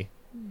family.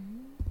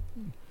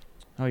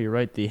 Oh, you're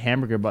right. The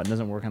hamburger button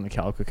doesn't work on the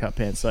Calico Cut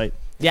Pants site.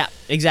 Yeah,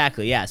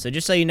 exactly. Yeah. So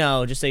just so you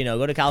know,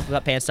 go to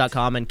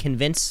calicocutpants.com and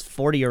convince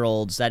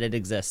 40-year-olds that it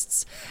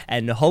exists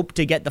and hope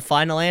to get the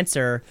final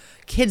answer.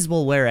 Kids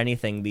will wear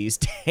anything these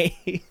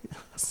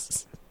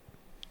days.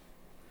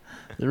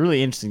 They're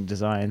really interesting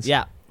designs.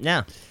 Yeah.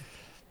 Yeah.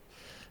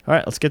 All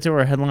right, let's get to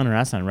our headline or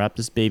asinine. Wrap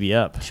this baby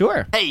up.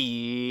 Sure.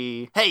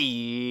 Hey,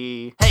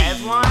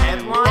 headline,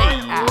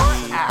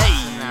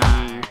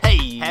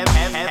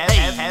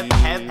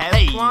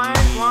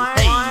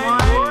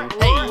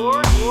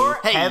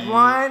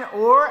 headline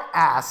or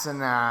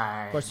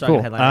asinine. Of course,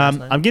 Cool.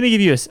 I'm going to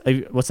give you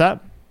what's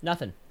that?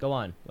 Nothing. Go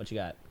on. What you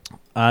got?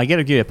 I got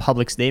to give you a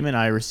public statement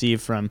I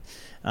received from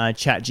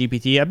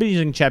ChatGPT. I've been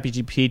using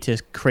ChatGPT to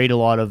create a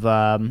lot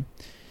of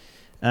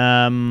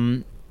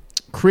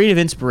creative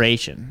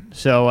inspiration.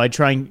 So I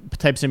try and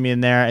type something in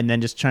there and then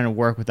just trying to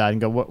work with that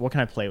and go, what can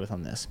I play with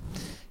on this?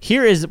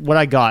 Here is what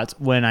I got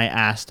when I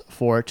asked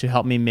for it to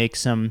help me make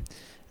some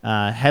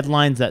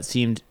headlines that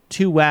seemed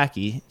too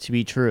wacky to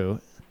be true.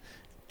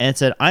 And it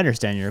said, I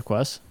understand your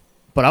request,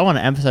 but I want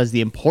to emphasize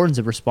the importance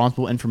of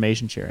responsible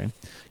information sharing.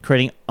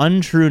 Creating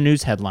untrue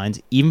news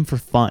headlines, even for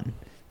fun,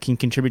 can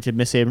contribute to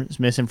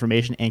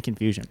misinformation and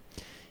confusion.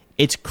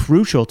 It's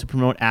crucial to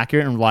promote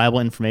accurate and reliable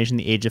information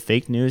in the age of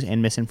fake news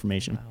and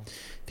misinformation. Wow.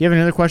 If you have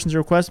any other questions or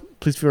requests,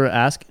 please feel free to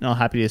ask, and I'll be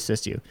happy to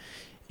assist you.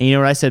 And you know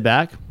what I said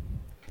back?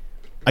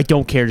 I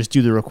don't care, just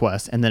do the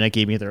request. And then it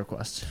gave me the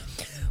request.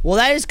 Well,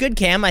 that is good,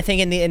 Cam. I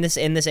think in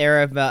this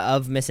era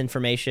of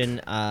misinformation,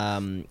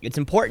 it's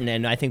important,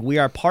 and I think we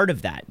are part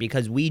of that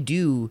because we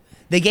do.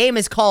 The game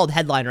is called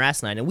Headline or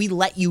Asinine, and we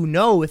let you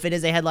know if it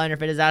is a headline or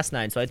if it is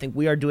asinine. So I think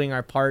we are doing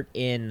our part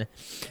in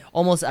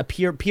almost a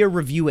peer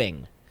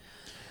reviewing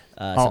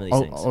some of these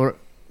things. Or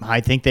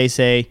I think they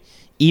say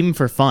even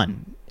for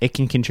fun, it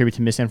can contribute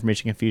to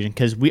misinformation confusion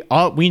because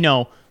we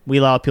know we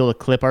allow people to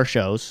clip our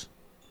shows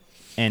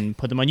and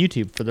put them on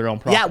YouTube for their own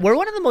profit. Yeah, we're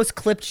one of the most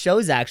clipped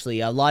shows, actually.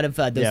 A lot of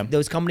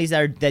those companies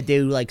that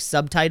do like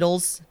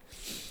subtitles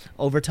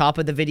over top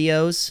of the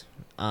videos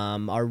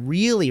are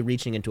really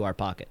reaching into our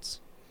pockets.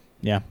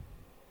 Yeah.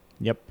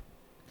 Yep.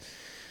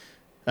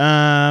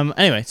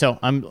 Anyway, so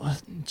I'm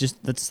just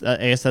I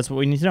guess that's what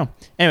we need to know.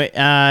 Anyway,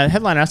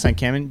 headline last night,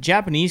 Cameron.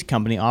 Japanese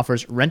company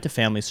offers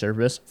rent-a-family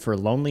service for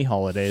lonely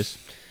holidays.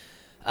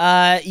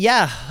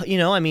 Yeah,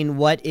 I mean,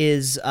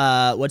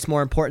 what's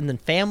more important than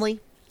family?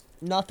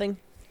 Nothing.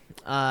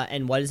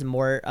 And what is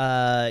more,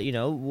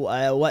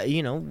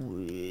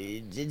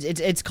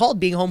 it's called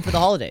being home for the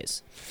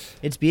holidays.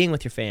 It's being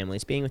with your family.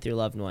 It's being with your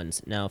loved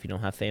ones. Now, if you don't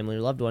have family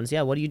or loved ones,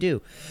 yeah, what do you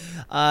do?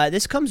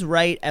 This comes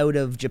right out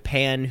of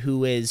Japan,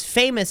 who is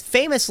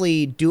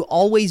famously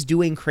always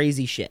doing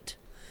crazy shit.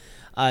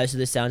 So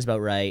this sounds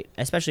about right,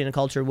 especially in a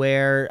culture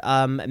where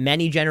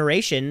many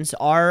generations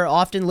are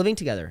often living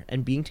together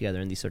and being together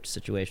in these sorts of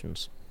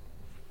situations.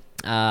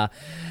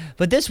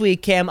 But this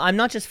week, Cam, I'm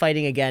not just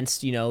fighting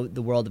against,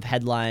 the world of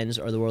headlines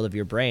or the world of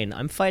your brain.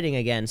 I'm fighting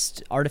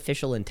against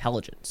artificial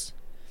intelligence.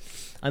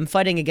 I'm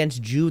fighting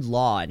against Jude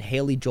Law and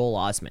Haley Joel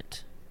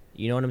Osment.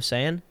 You know what I'm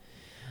saying?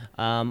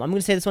 I'm going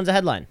to say this one's a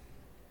headline.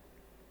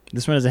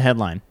 This one is a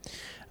headline.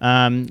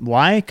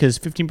 Why? Because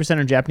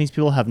 15% of Japanese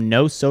people have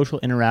no social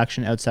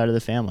interaction outside of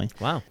the family.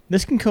 Wow.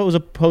 This can pose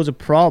a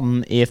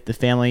problem if the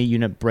family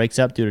unit breaks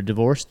up due to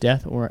divorce,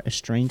 death, or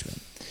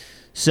estrangement.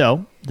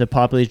 So, the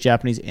popular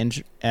Japanese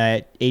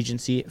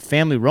agency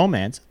Family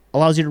Romance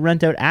allows you to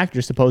rent out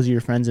actors to pose to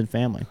your friends and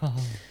family.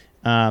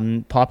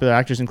 Popular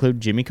actors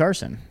include Jimmy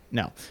Carson.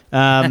 No.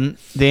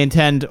 They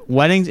attend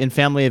weddings and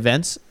family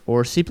events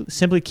or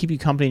simply keep you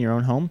company in your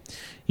own home.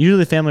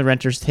 Usually, family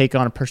renters take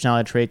on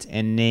personality traits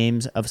and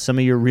names of some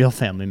of your real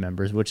family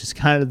members, which is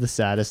kind of the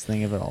saddest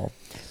thing of it all.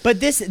 But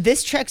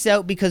this checks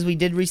out because we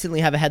did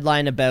recently have a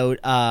headline about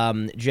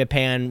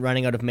Japan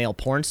running out of male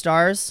porn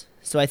stars.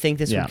 So I think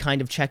this would kind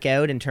of check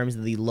out in terms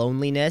of the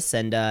loneliness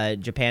and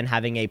Japan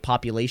having a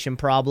population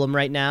problem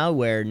right now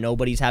where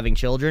nobody's having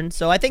children.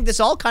 So I think this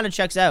all kind of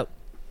checks out.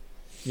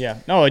 Yeah.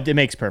 No, it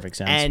makes perfect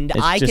sense. And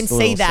I can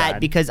say that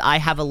because I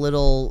have a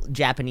little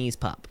Japanese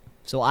pup.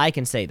 So I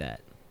can say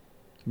that.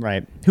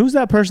 Right. Who's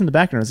that person in the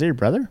background? Is that your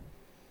brother?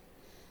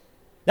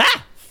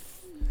 Ah!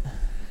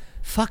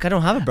 Fuck, I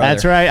don't have a brother.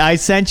 That's right. I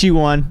sent you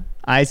one.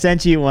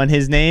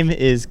 His name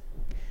is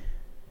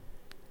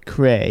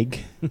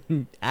Craig.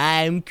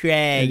 I'm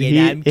Craig, and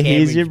I'm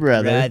Cameron's he's your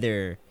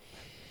brother.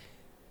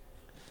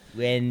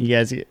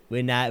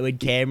 When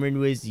Cameron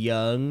was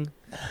young,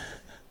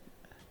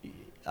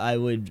 I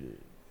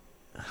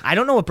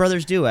don't know what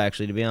brothers do,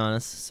 actually, to be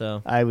honest.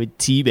 So I would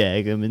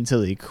teabag him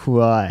until he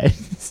cried.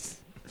 That's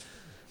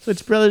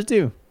what brothers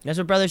do. That's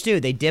what brothers do.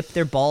 They dip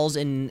their balls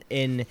in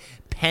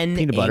pen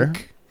peanut ink, butter.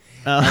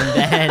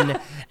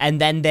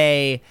 And then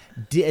they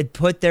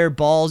put their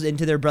balls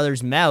into their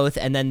brother's mouth,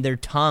 and then their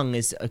tongue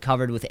is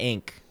covered with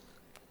ink.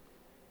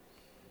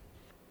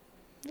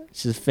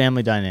 It's just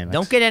family dynamics.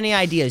 Don't get any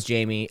ideas,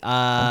 Jamie.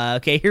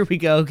 Okay, here we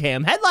go,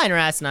 Cam. Headliner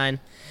Asinine.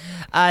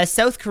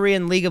 South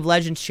Korean League of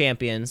Legends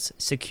champions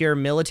secure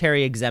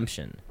military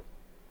exemption.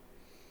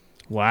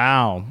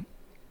 Wow.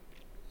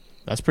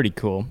 That's pretty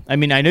cool. I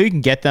mean, I know you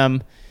can get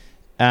them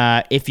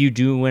if you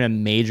do win a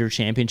major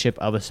championship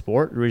of a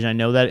sport. The reason I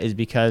know that is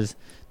because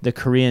the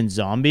Korean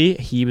Zombie,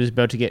 he was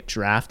about to get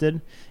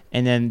drafted.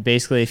 And then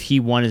basically if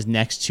he won his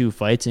next 2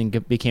 fights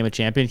and became a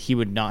champion, he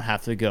would not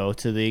have to go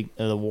to the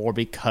war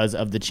because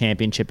of the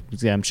championship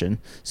exemption.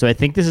 So I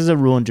think this is a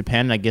rule in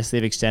Japan, and I guess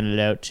they've extended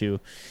it out to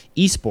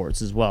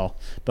esports as well.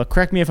 But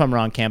correct me if I'm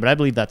wrong, Cam, but I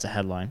believe that's a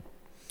headline.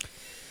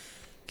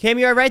 Cam,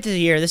 you are right this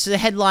year. This is a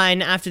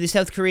headline after the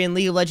South Korean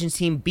League of Legends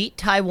team beat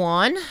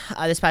Taiwan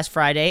this past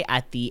Friday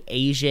at the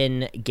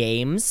Asian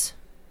Games,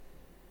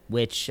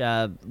 which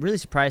really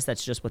surprised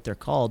that's just what they're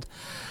called.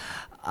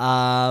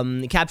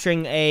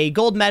 Capturing a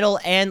gold medal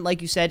and,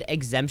 like you said,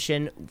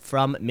 exemption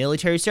from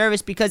military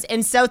service, because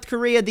in South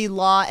Korea, the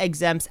law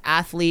exempts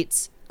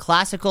athletes,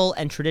 classical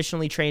and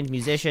traditionally trained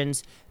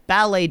musicians,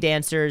 ballet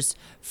dancers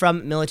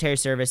from military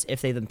service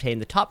if they've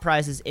obtained the top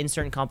prizes in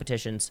certain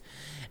competitions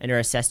and are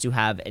assessed to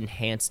have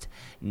enhanced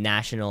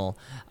national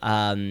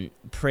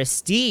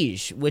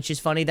prestige, which is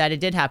funny that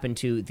it did happen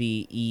to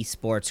the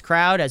esports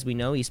crowd. As we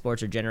know,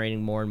 esports are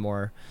generating more and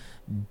more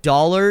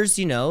dollars.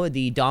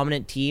 The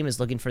dominant team is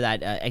looking for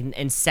that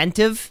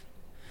incentive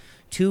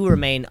to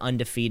remain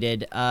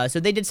undefeated. So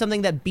they did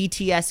something that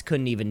BTS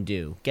couldn't even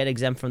do, get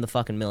exempt from the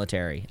fucking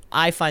military.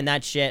 I find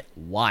that shit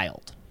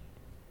wild.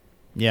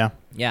 Yeah.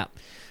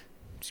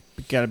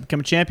 Gotta become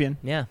a champion.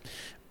 Yeah.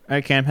 All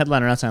right, Cam,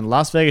 headliner outside.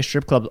 Las Vegas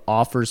strip club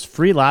offers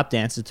free lap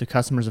dances to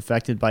customers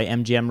affected by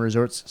MGM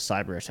Resort's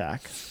cyber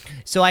attack.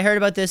 So I heard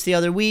about this the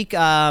other week.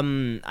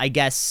 I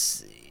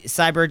guess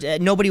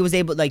nobody was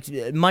able,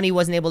 money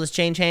wasn't able to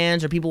change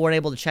hands, or people weren't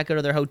able to check out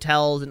of their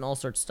hotels, and all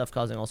sorts of stuff,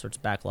 causing all sorts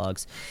of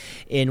backlogs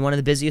in one of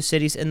the busiest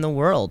cities in the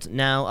world.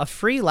 Now, a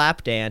free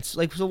lap dance,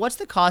 so what's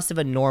the cost of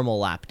a normal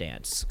lap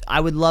dance? I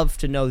would love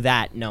to know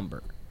that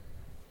number.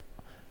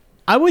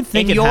 I would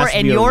think in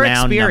your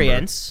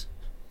experience.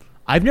 Number.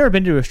 I've never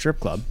been to a strip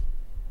club.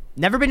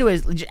 Ever been to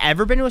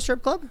a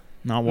strip club?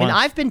 Not once. I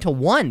mean, I've been to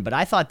one, but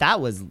I thought that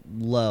was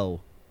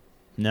low.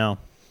 No.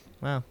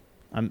 Wow.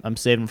 I'm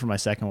saving for my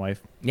second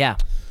wife. Yeah.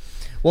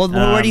 Well,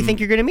 where do you think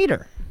you're going to meet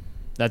her?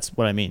 That's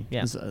what I mean.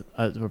 Yeah.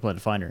 We're planning to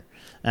find her.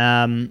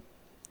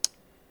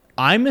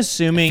 I'm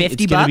assuming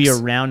it's going to be a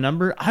round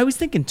number. I was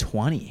thinking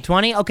 20.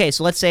 20? Okay,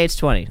 so let's say it's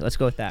 20. Let's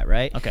go with that,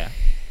 right? Okay.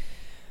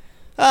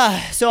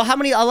 So how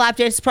many lap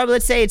dances? Probably,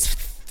 let's say it's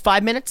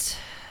 5 minutes.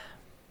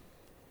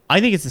 I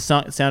think it's the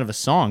sound of a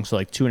song, so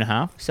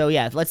 2.5. So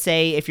yeah, let's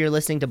say if you're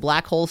listening to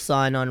Black Hole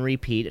Sun on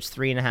repeat, it's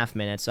 3.5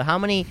 minutes. So how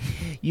many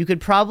you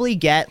could probably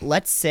get?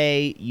 Let's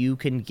say you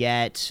can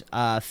get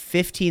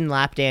 15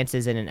 lap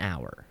dances in an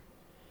hour,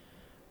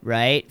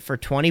 right? For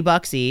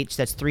 $20 each,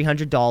 that's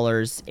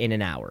 $300 in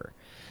an hour.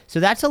 So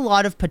that's a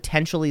lot of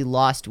potentially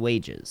lost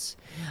wages,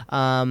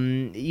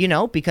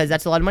 because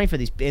that's a lot of money for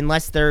these,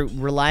 unless they're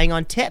relying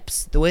on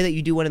tips. The way that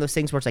you do one of those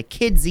things where it's like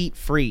kids eat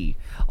free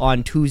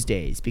on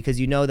Tuesdays because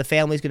the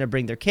family's going to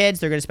bring their kids,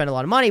 they're going to spend a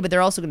lot of money, but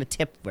they're also going to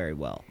tip very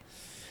well.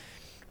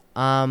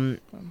 I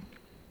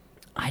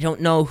don't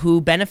know who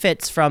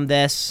benefits from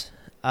this,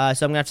 so I'm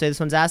going to have to say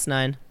this one's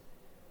asinine.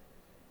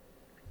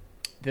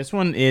 This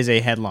one is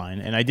a headline,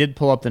 and I did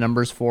pull up the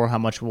numbers for how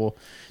much will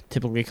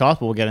typically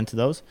cost, but we'll get into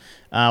those.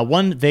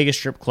 One Vegas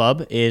strip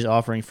club is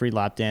offering free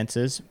lap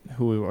dances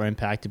who are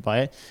impacted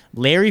by it.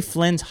 Larry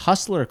Flynn's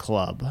Hustler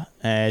Club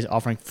is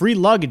offering free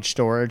luggage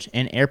storage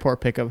and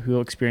airport pickup who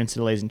will experience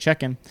delays in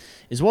check-in,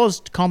 as well as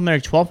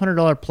complimentary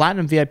 $1,200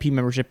 platinum VIP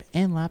membership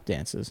and lap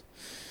dances.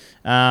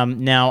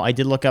 Now, I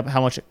did look up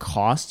how much it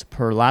costs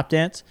per lap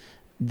dance.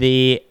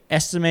 The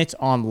estimates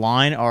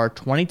online are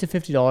 $20 to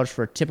 $50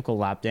 for a typical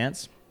lap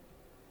dance,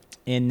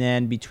 and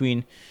then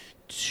between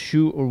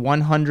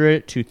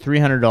 $100 to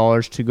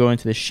 $300 to go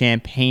into the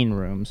champagne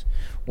rooms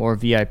or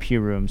VIP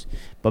rooms.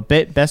 But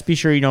best be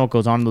sure you know what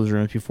goes on in those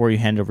rooms before you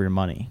hand over your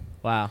money.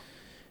 Wow.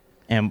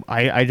 And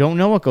I don't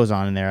know what goes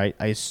on in there.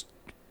 I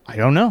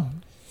don't know.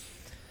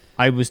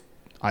 I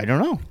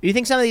don't know. Do you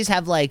think some of these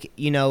have some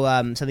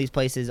of these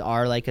places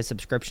are like a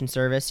subscription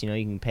service?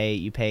 You pay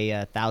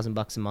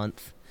 $1,000 a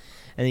month,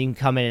 and then you can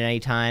come in at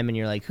any time, and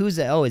you're like, who's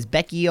that? Oh, is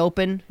Becky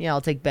open? Yeah,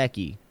 I'll take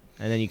Becky.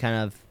 And then you kind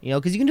of,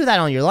 because you can do that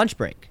on your lunch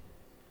break.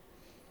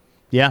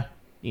 Yeah.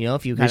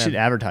 If you they should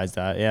advertise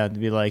that. Yeah, to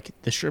be like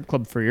the strip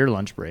club for your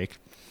lunch break.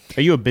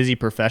 Are you a busy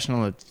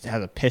professional that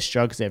has a piss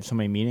jug because they have so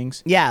many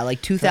meetings? Yeah,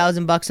 like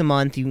 $2,000 a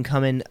month. You can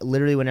come in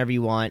literally whenever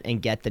you want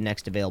and get the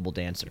next available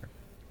dancer.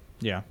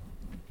 Yeah.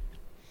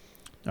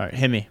 All right,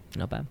 hit me.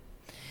 Not bad.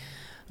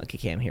 Okay,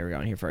 Cam, here we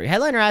go. Here for you.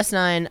 Headline or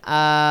asinine.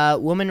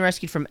 Woman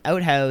rescued from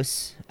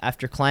outhouse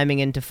after climbing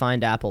in to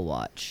find Apple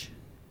Watch.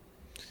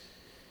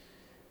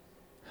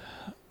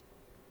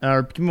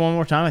 Give me one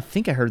more time. I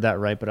think I heard that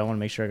right, but I want to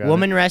make sure I got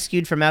Woman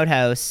rescued from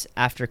outhouse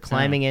after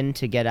climbing in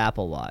to get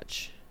Apple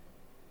Watch.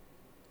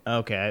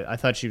 Okay, I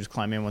thought she was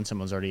climbing in when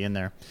someone was already in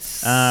there.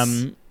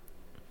 Climbed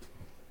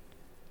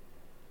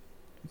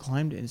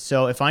in.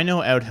 So if I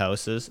know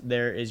outhouses,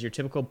 there is your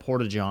typical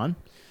porta-john,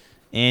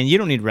 and you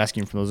don't need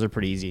rescuing from those. They're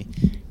pretty easy.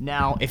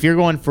 Now, if you're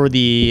going for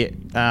the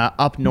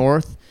up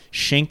north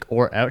shink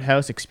or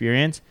outhouse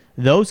experience,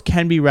 those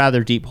can be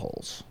rather deep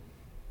holes.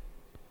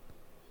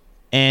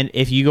 And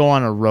if you go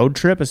on a road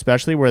trip,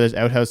 especially where there's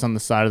outhouse on the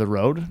side of the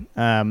road,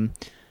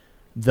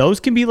 those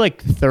can be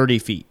like 30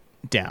 feet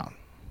down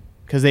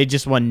because they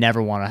just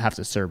never want to have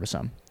to service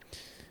them.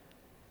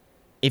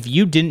 If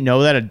you didn't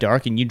know that at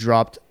dark and you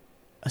dropped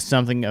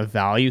something of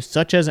value,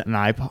 such as an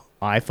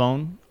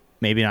iPhone,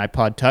 maybe an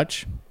iPod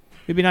Touch,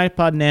 maybe an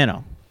iPod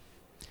Nano.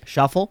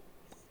 Shuffle?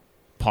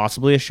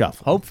 Possibly a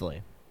shuffle.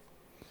 Hopefully.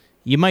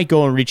 You might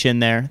go and reach in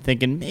there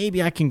thinking,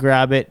 maybe I can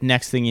grab it.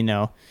 Next thing you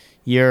know,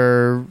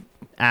 you're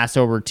ass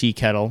over tea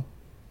kettle,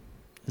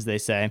 as they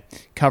say,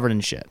 covered in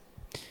shit.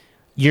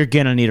 You're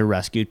going to need a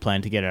rescued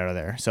plan to get out of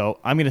there. So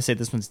I'm going to say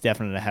this one's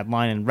definitely a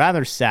headline and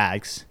rather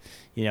sad 'cause,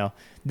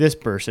 this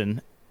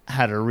person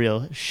had a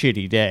real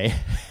shitty day.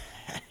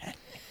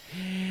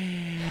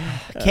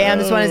 Cam,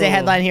 this one is a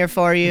headline here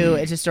for you.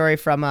 It's a story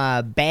from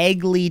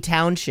Bagley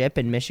Township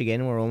in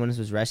Michigan, where a woman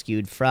was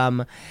rescued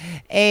from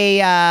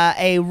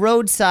a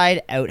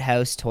roadside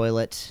outhouse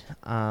toilet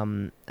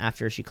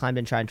after she climbed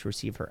in trying to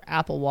receive her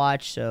Apple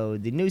Watch. So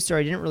the news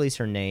story didn't release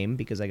her name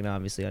because I can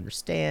obviously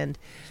understand.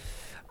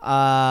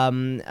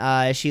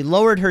 She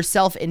lowered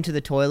herself into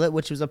the toilet,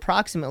 which was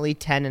approximately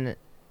 10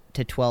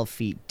 to 12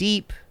 feet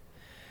deep.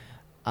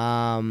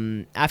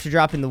 After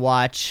dropping the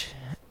watch,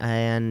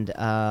 and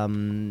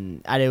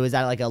it was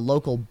at like a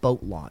local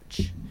boat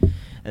launch, and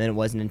then it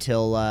wasn't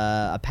until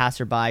a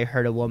passerby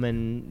heard a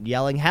woman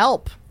yelling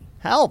 "Help!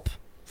 Help!"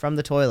 from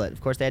the toilet.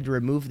 Of course, they had to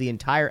remove the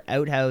entire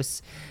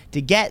outhouse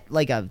to get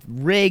like a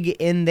rig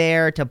in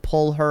there to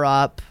pull her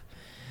up.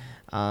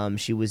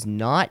 She was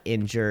not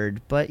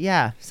injured, but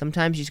yeah,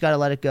 sometimes you just gotta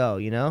let it go.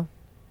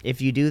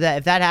 If you do that,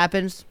 if that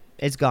happens,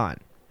 it's gone.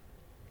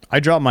 I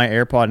dropped my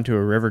AirPod into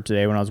a river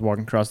today when I was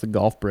walking across the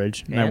golf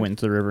bridge, and I went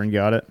into the river and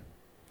got it.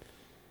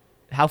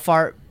 How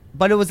far?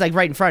 But it was like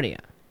right in front of you.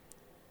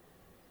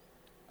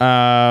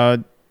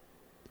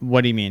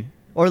 What do you mean?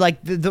 Or like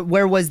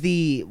where was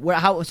the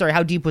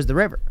how deep was the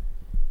river?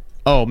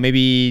 Oh,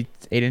 maybe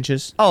 8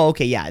 inches. Oh,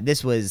 okay, yeah.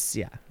 This was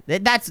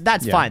That's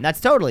fine. That's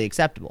totally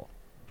acceptable.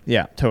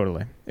 Yeah,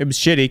 totally. It was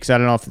shitty because I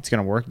don't know if it's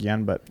gonna work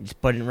again, but just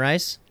put it in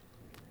rice.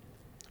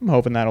 I'm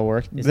hoping that'll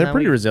work. They're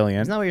pretty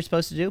resilient. Isn't that what you're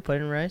supposed to do? Put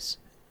it in rice.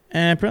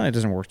 Apparently it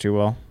doesn't work too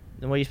well.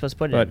 Then what are you supposed to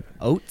put it in?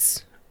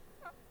 Oats?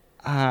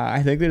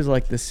 I think there's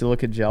like the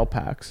silica gel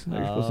packs that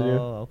you're supposed to do.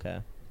 Oh, okay.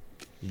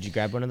 Did you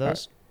grab one of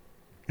those?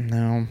 No,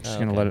 I'm just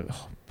going to let it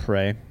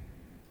pray.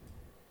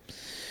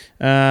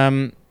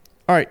 All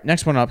right,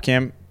 next one up,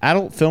 Cam.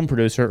 Adult film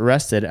producer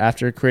arrested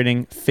after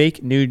creating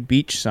fake nude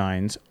beach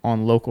signs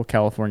on local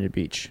California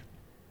beach.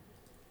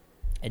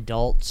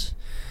 Adult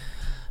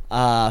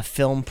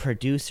film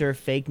producer,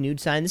 fake nude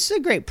sign. This is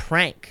a great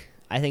prank.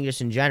 I think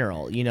just in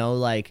general,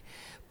 like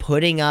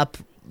putting up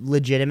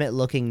legitimate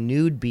looking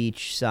nude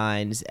beach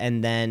signs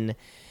and then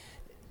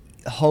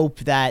hope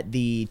that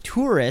the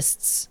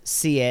tourists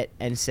see it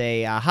and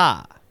say,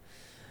 aha.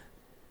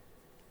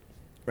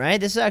 Right?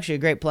 This is actually a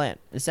great plan.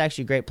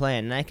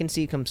 And I can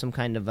see some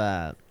kind of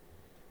a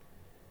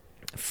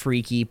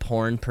freaky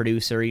porn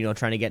producer,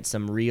 trying to get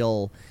some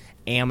real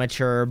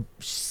amateur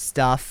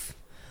stuff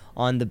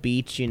on the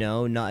beach,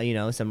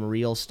 not, some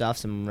real stuff,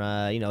 some,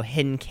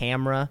 hidden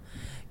camera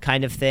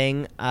kind of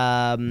thing.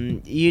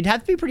 You'd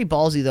have to be pretty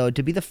ballsy, though,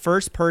 to be the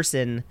first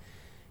person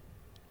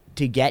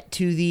to get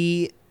to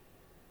the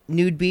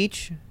nude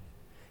beach.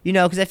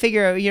 Because I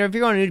figure, if you're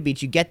going to a nude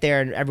beach, you get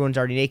there and everyone's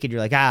already naked.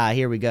 You're like,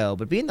 here we go.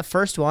 But being the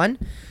first one,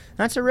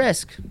 that's a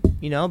risk,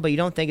 but you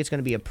don't think it's going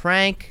to be a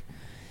prank.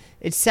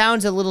 It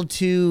sounds a little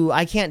too,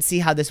 I can't see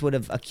how this would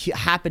have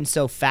happened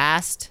so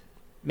fast.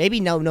 Maybe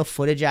no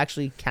footage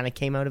actually kind of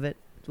came out of it.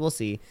 We'll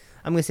see.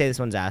 I'm going to say this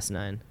one's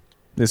asinine.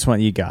 This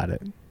one, you got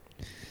it.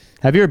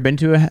 Have you ever been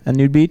to a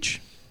nude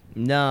beach?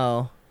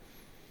 No.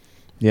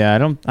 Yeah, I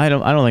don't think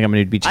I'm a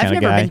nude beach kind of guy.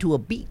 I've never been to a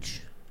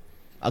beach.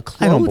 A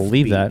clothed I don't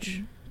believe beach. that.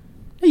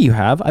 Yeah, you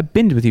have. I've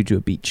been with you to a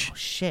beach. Oh,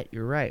 shit,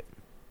 you're right.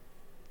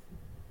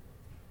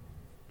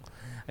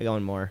 I got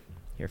one more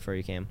here for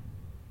you, Cam.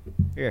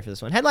 You're here for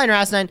this one. Headliner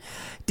asinine.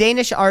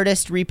 Danish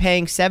artist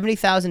repaying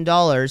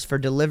 $70,000 for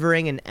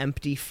delivering an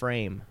empty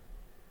frame.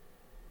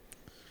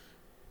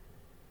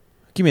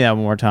 Give me that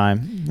one more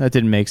time. That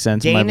didn't make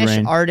sense in my brain.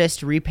 Danish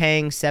artist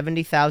repaying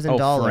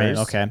 $70,000.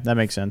 Okay, that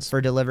makes sense.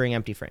 For delivering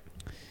empty frame.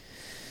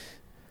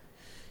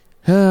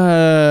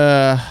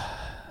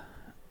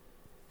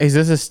 Is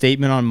this a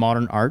statement on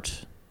modern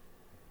art?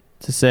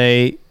 To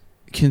say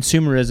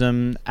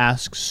consumerism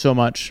asks so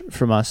much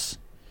from us,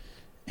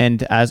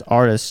 and as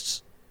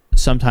artists,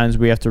 sometimes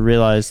we have to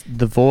realize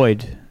the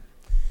void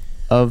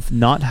of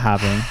not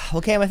having.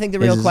 Okay, I think the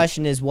real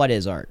question is, what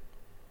is art?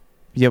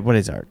 Yeah, what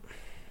is art?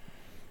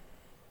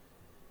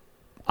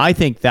 I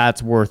think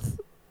that's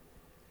worth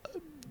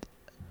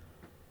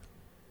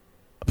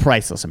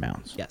priceless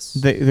amounts. Yes.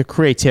 The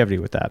creativity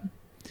with that.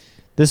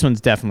 This one's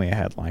definitely a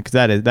headline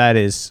because that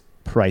is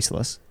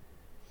priceless.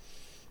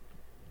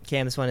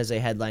 Cam, this one is a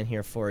headline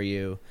here for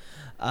you.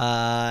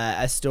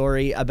 A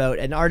story about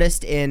an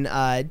artist in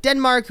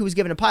Denmark who was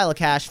given a pile of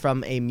cash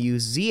from a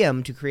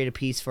museum to create a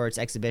piece for its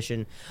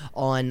exhibition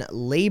on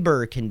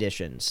labor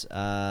conditions.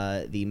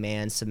 The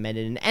man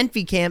submitted an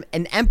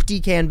empty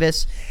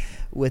canvas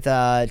with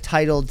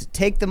titled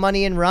 "Take the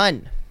Money and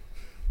Run."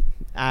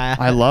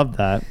 I love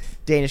that.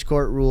 Danish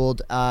court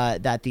ruled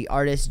that the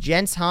artist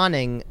Jens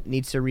Honning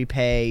needs to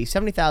repay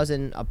approximately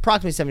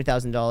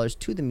 $70,000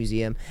 to the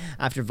museum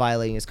after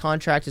violating his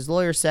contract. His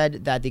lawyer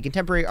said that the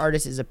contemporary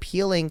artist is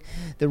appealing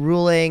the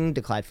ruling,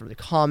 declined further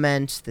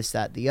comment, this,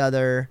 that, the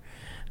other.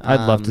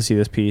 I'd love to see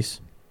this piece.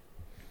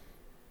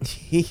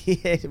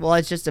 Well,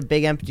 it's just a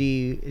big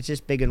empty. It's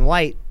just big and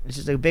white. It's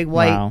just a big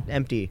white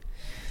empty.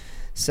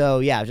 So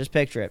yeah, just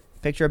picture it.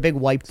 Picture a big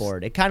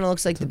whiteboard. It kind of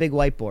looks like the big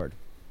whiteboard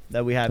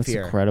that we have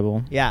here. That's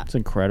incredible. Yeah. It's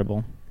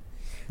incredible.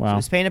 Wow. So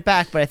he's paying it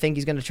back, but I think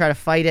he's going to try to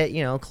fight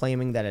it,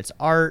 claiming that it's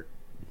art,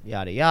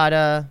 yada,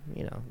 yada.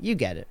 You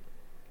get it.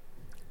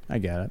 I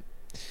get it.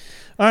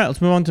 All right,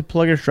 let's move on to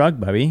plug or shrug,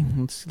 baby.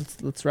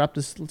 Let's wrap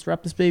this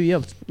baby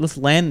up. Let's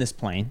land this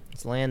plane.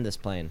 Let's land this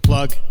plane.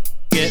 Plug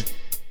it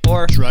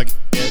or shrug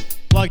it.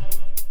 Plug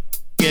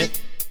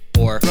it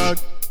or shrug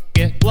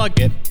it. Plug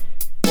it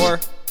or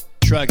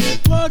shrug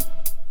it. Plug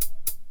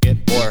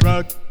it or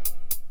shrug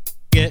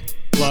it.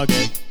 Plug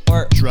it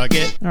or shrug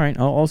it. All right,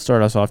 I'll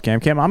start us off, Cam.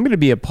 I'm going to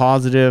be a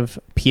positive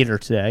Peter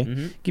today.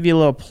 Mm-hmm. Give you a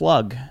little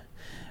plug.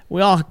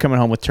 We all coming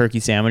home with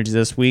turkey sandwiches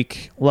this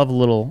week. Love a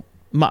little.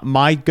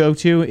 My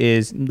go-to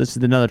is, this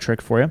is another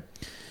trick for you.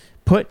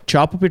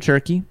 Chop up your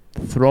turkey,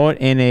 throw it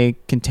in a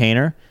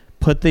container,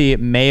 put the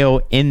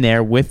mayo in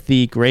there with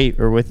the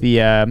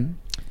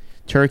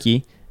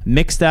turkey,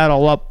 mix that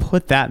all up,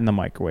 put that in the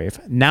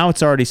microwave. Now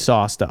it's already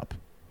sauced up.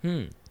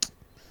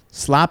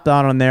 Slap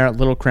that on there, a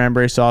little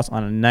cranberry sauce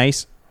on a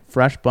nice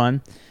fresh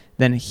bun.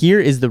 Then here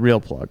is the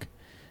real plug.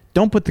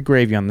 Don't put the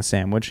gravy on the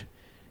sandwich.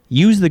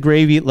 Use the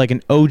gravy like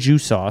an au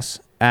jus sauce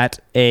at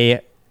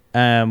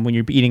when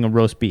you're eating a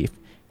roast beef.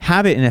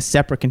 Have it in a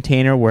separate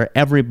container where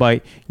every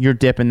bite you're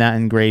dipping that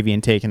in gravy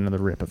and taking another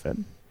rip of it.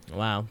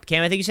 Wow,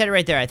 Cam, I think you said it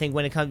right there. I think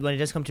when it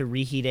does come to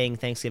reheating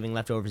Thanksgiving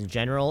leftovers in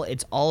general,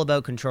 it's all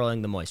about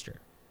controlling the moisture.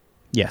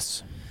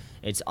 Yes.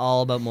 It's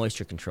all about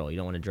moisture control. You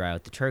don't want to dry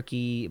out the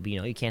turkey. But,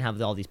 you can't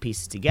have all these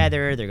pieces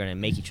together. They're going to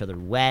make each other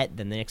wet.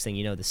 Then the next thing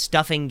you know, the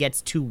stuffing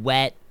gets too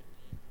wet.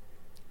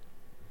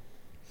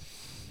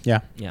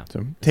 Yeah. Yeah.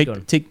 So take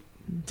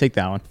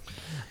that one.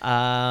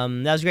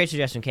 That was a great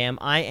suggestion, Cam.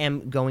 I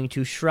am going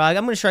to shrug.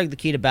 I'm going to shrug the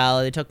key to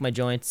Bala. They took my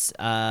joints.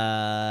 Fuck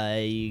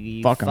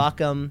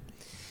them.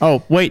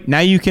 Oh, wait. Now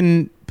you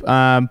can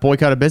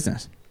boycott a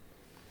business.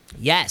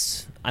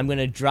 Yes. I'm going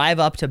to drive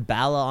up to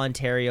Bala,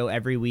 Ontario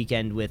every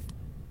weekend with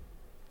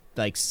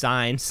like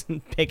signs,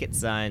 picket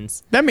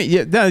signs. That means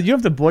you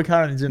have to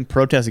boycott and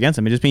protest against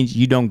them. It just means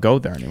you don't go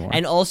there anymore.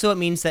 And also it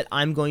means that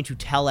I'm going to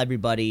tell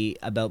everybody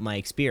about my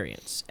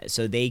experience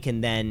so they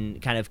can then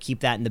kind of keep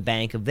that in the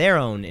bank of their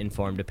own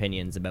informed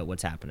opinions about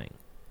what's happening.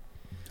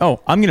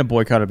 Oh, I'm going to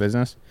boycott a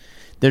business.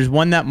 There's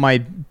one that my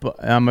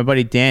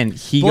buddy Dan,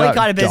 he boycott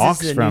got a business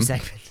doxxed is a from. new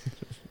segment.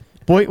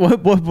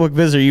 What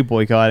business are you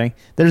boycotting?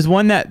 There's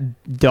one that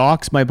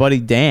doxed my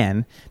buddy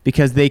Dan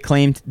because they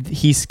claimed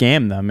he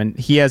scammed them, and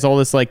he has all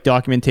this like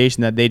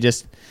documentation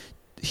that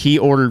he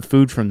ordered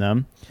food from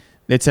them.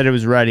 They said it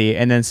was ready,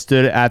 and then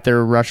stood at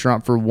their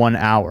restaurant for 1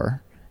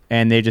 hour,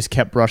 and they just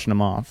kept brushing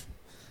him off.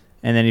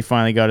 And then he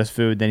finally got his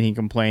food. Then he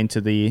complained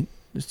to the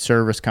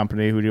service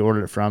company who he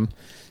ordered it from,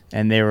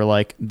 and they were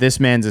like, "This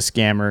man's a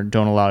scammer.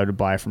 Don't allow you to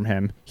buy from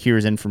him.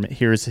 Here's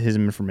his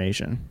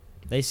information."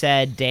 They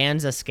said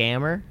Dan's a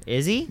scammer.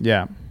 Is he?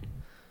 Yeah.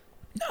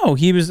 No,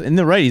 he was in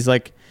the right. He's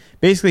like,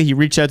 basically, he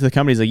reached out to the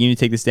company. He's like, you need to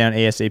take this down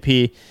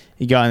ASAP.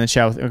 He got in the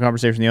chat with a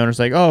conversation with the owner's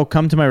like, oh,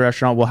 come to my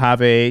restaurant. We'll have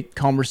a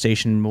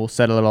conversation. We'll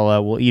settle it all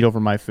out. We'll eat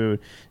over my food.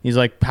 He's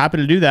like, happy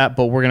to do that,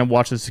 but we're going to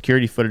watch the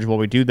security footage while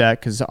we do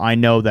that because I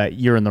know that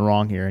you're in the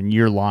wrong here and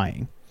you're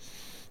lying.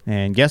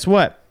 And guess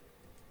what?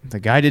 The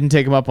guy didn't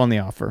take him up on the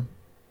offer.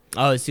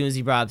 Oh, as soon as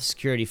he brought up the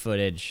security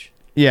footage.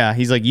 Yeah,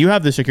 he's like, you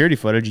have the security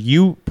footage.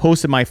 You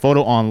posted my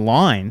photo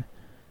online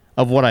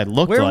of what I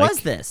looked like. Where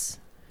was this?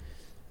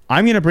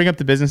 I'm going to bring up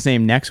the business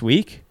name next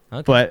week,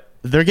 but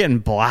they're getting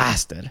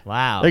blasted.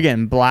 Wow. They're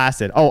getting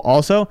blasted. Oh,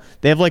 also,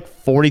 they have like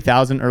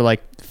 40,000 or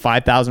like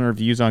 5,000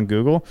 reviews on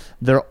Google.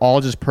 They're all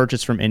just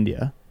purchased from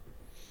India.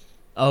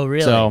 Oh,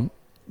 really? So,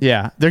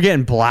 yeah, they're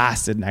getting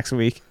blasted next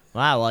week.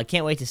 Wow, well, I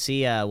can't wait to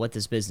see what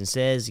this business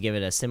is, give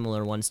it a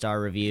similar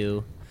 1-star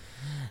review.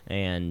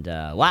 And,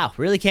 wow,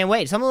 really can't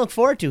wait. Something to look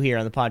forward to here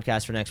on the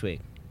podcast for next week.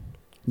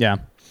 Yeah.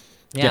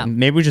 Yeah.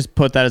 Maybe we just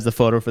put that as the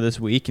photo for this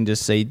week and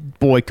just say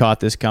boycott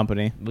this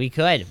company. We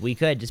could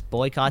just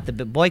boycott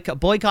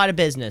a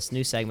business.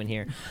 New segment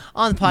here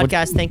on the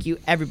podcast. Thank you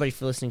everybody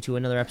for listening to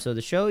another episode of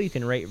the show. You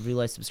can rate, review,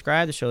 like,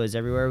 subscribe. The show is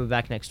everywhere. We'll be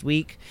back next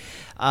week.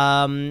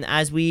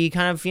 As we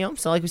kind of,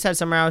 so like we said,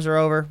 summer hours are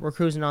over. We're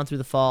cruising on through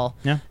the fall.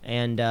 Yeah.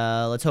 And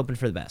let's hope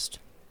for the best.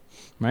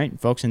 Right,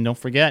 folks, and don't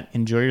forget,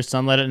 enjoy your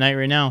sunlight at night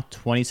right now.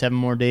 27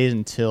 more days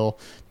until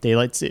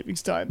daylight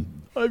savings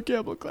time. I'm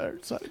Gobble Claire.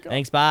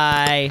 Thanks,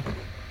 bye.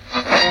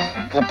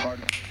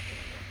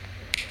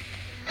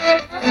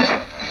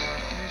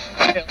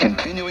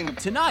 Continuing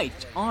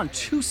tonight on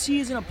 2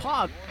 C's in a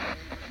Pod.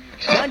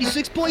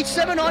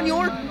 96.7 on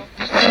your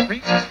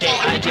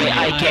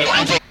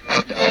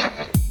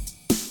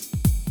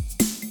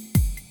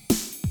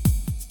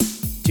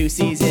Two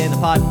C's in a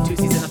pod, 2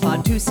 C's in a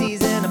pod, 2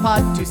 C's in a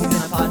pod, 2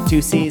 C's in a pod,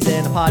 2 C's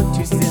in a pod,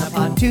 2 C's in a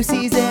pod, 2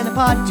 C's in a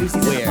pod, 2 C's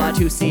in a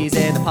pod, 2 C's in a pod, 2 C's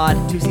in a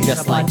pod,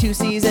 just like 2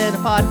 C's in a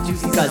pod,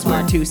 because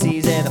we're 2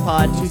 C's in a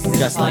pod,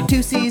 just like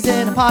 2 C's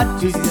in a pod,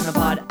 2 C's in a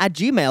pod at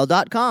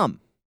gmail.com.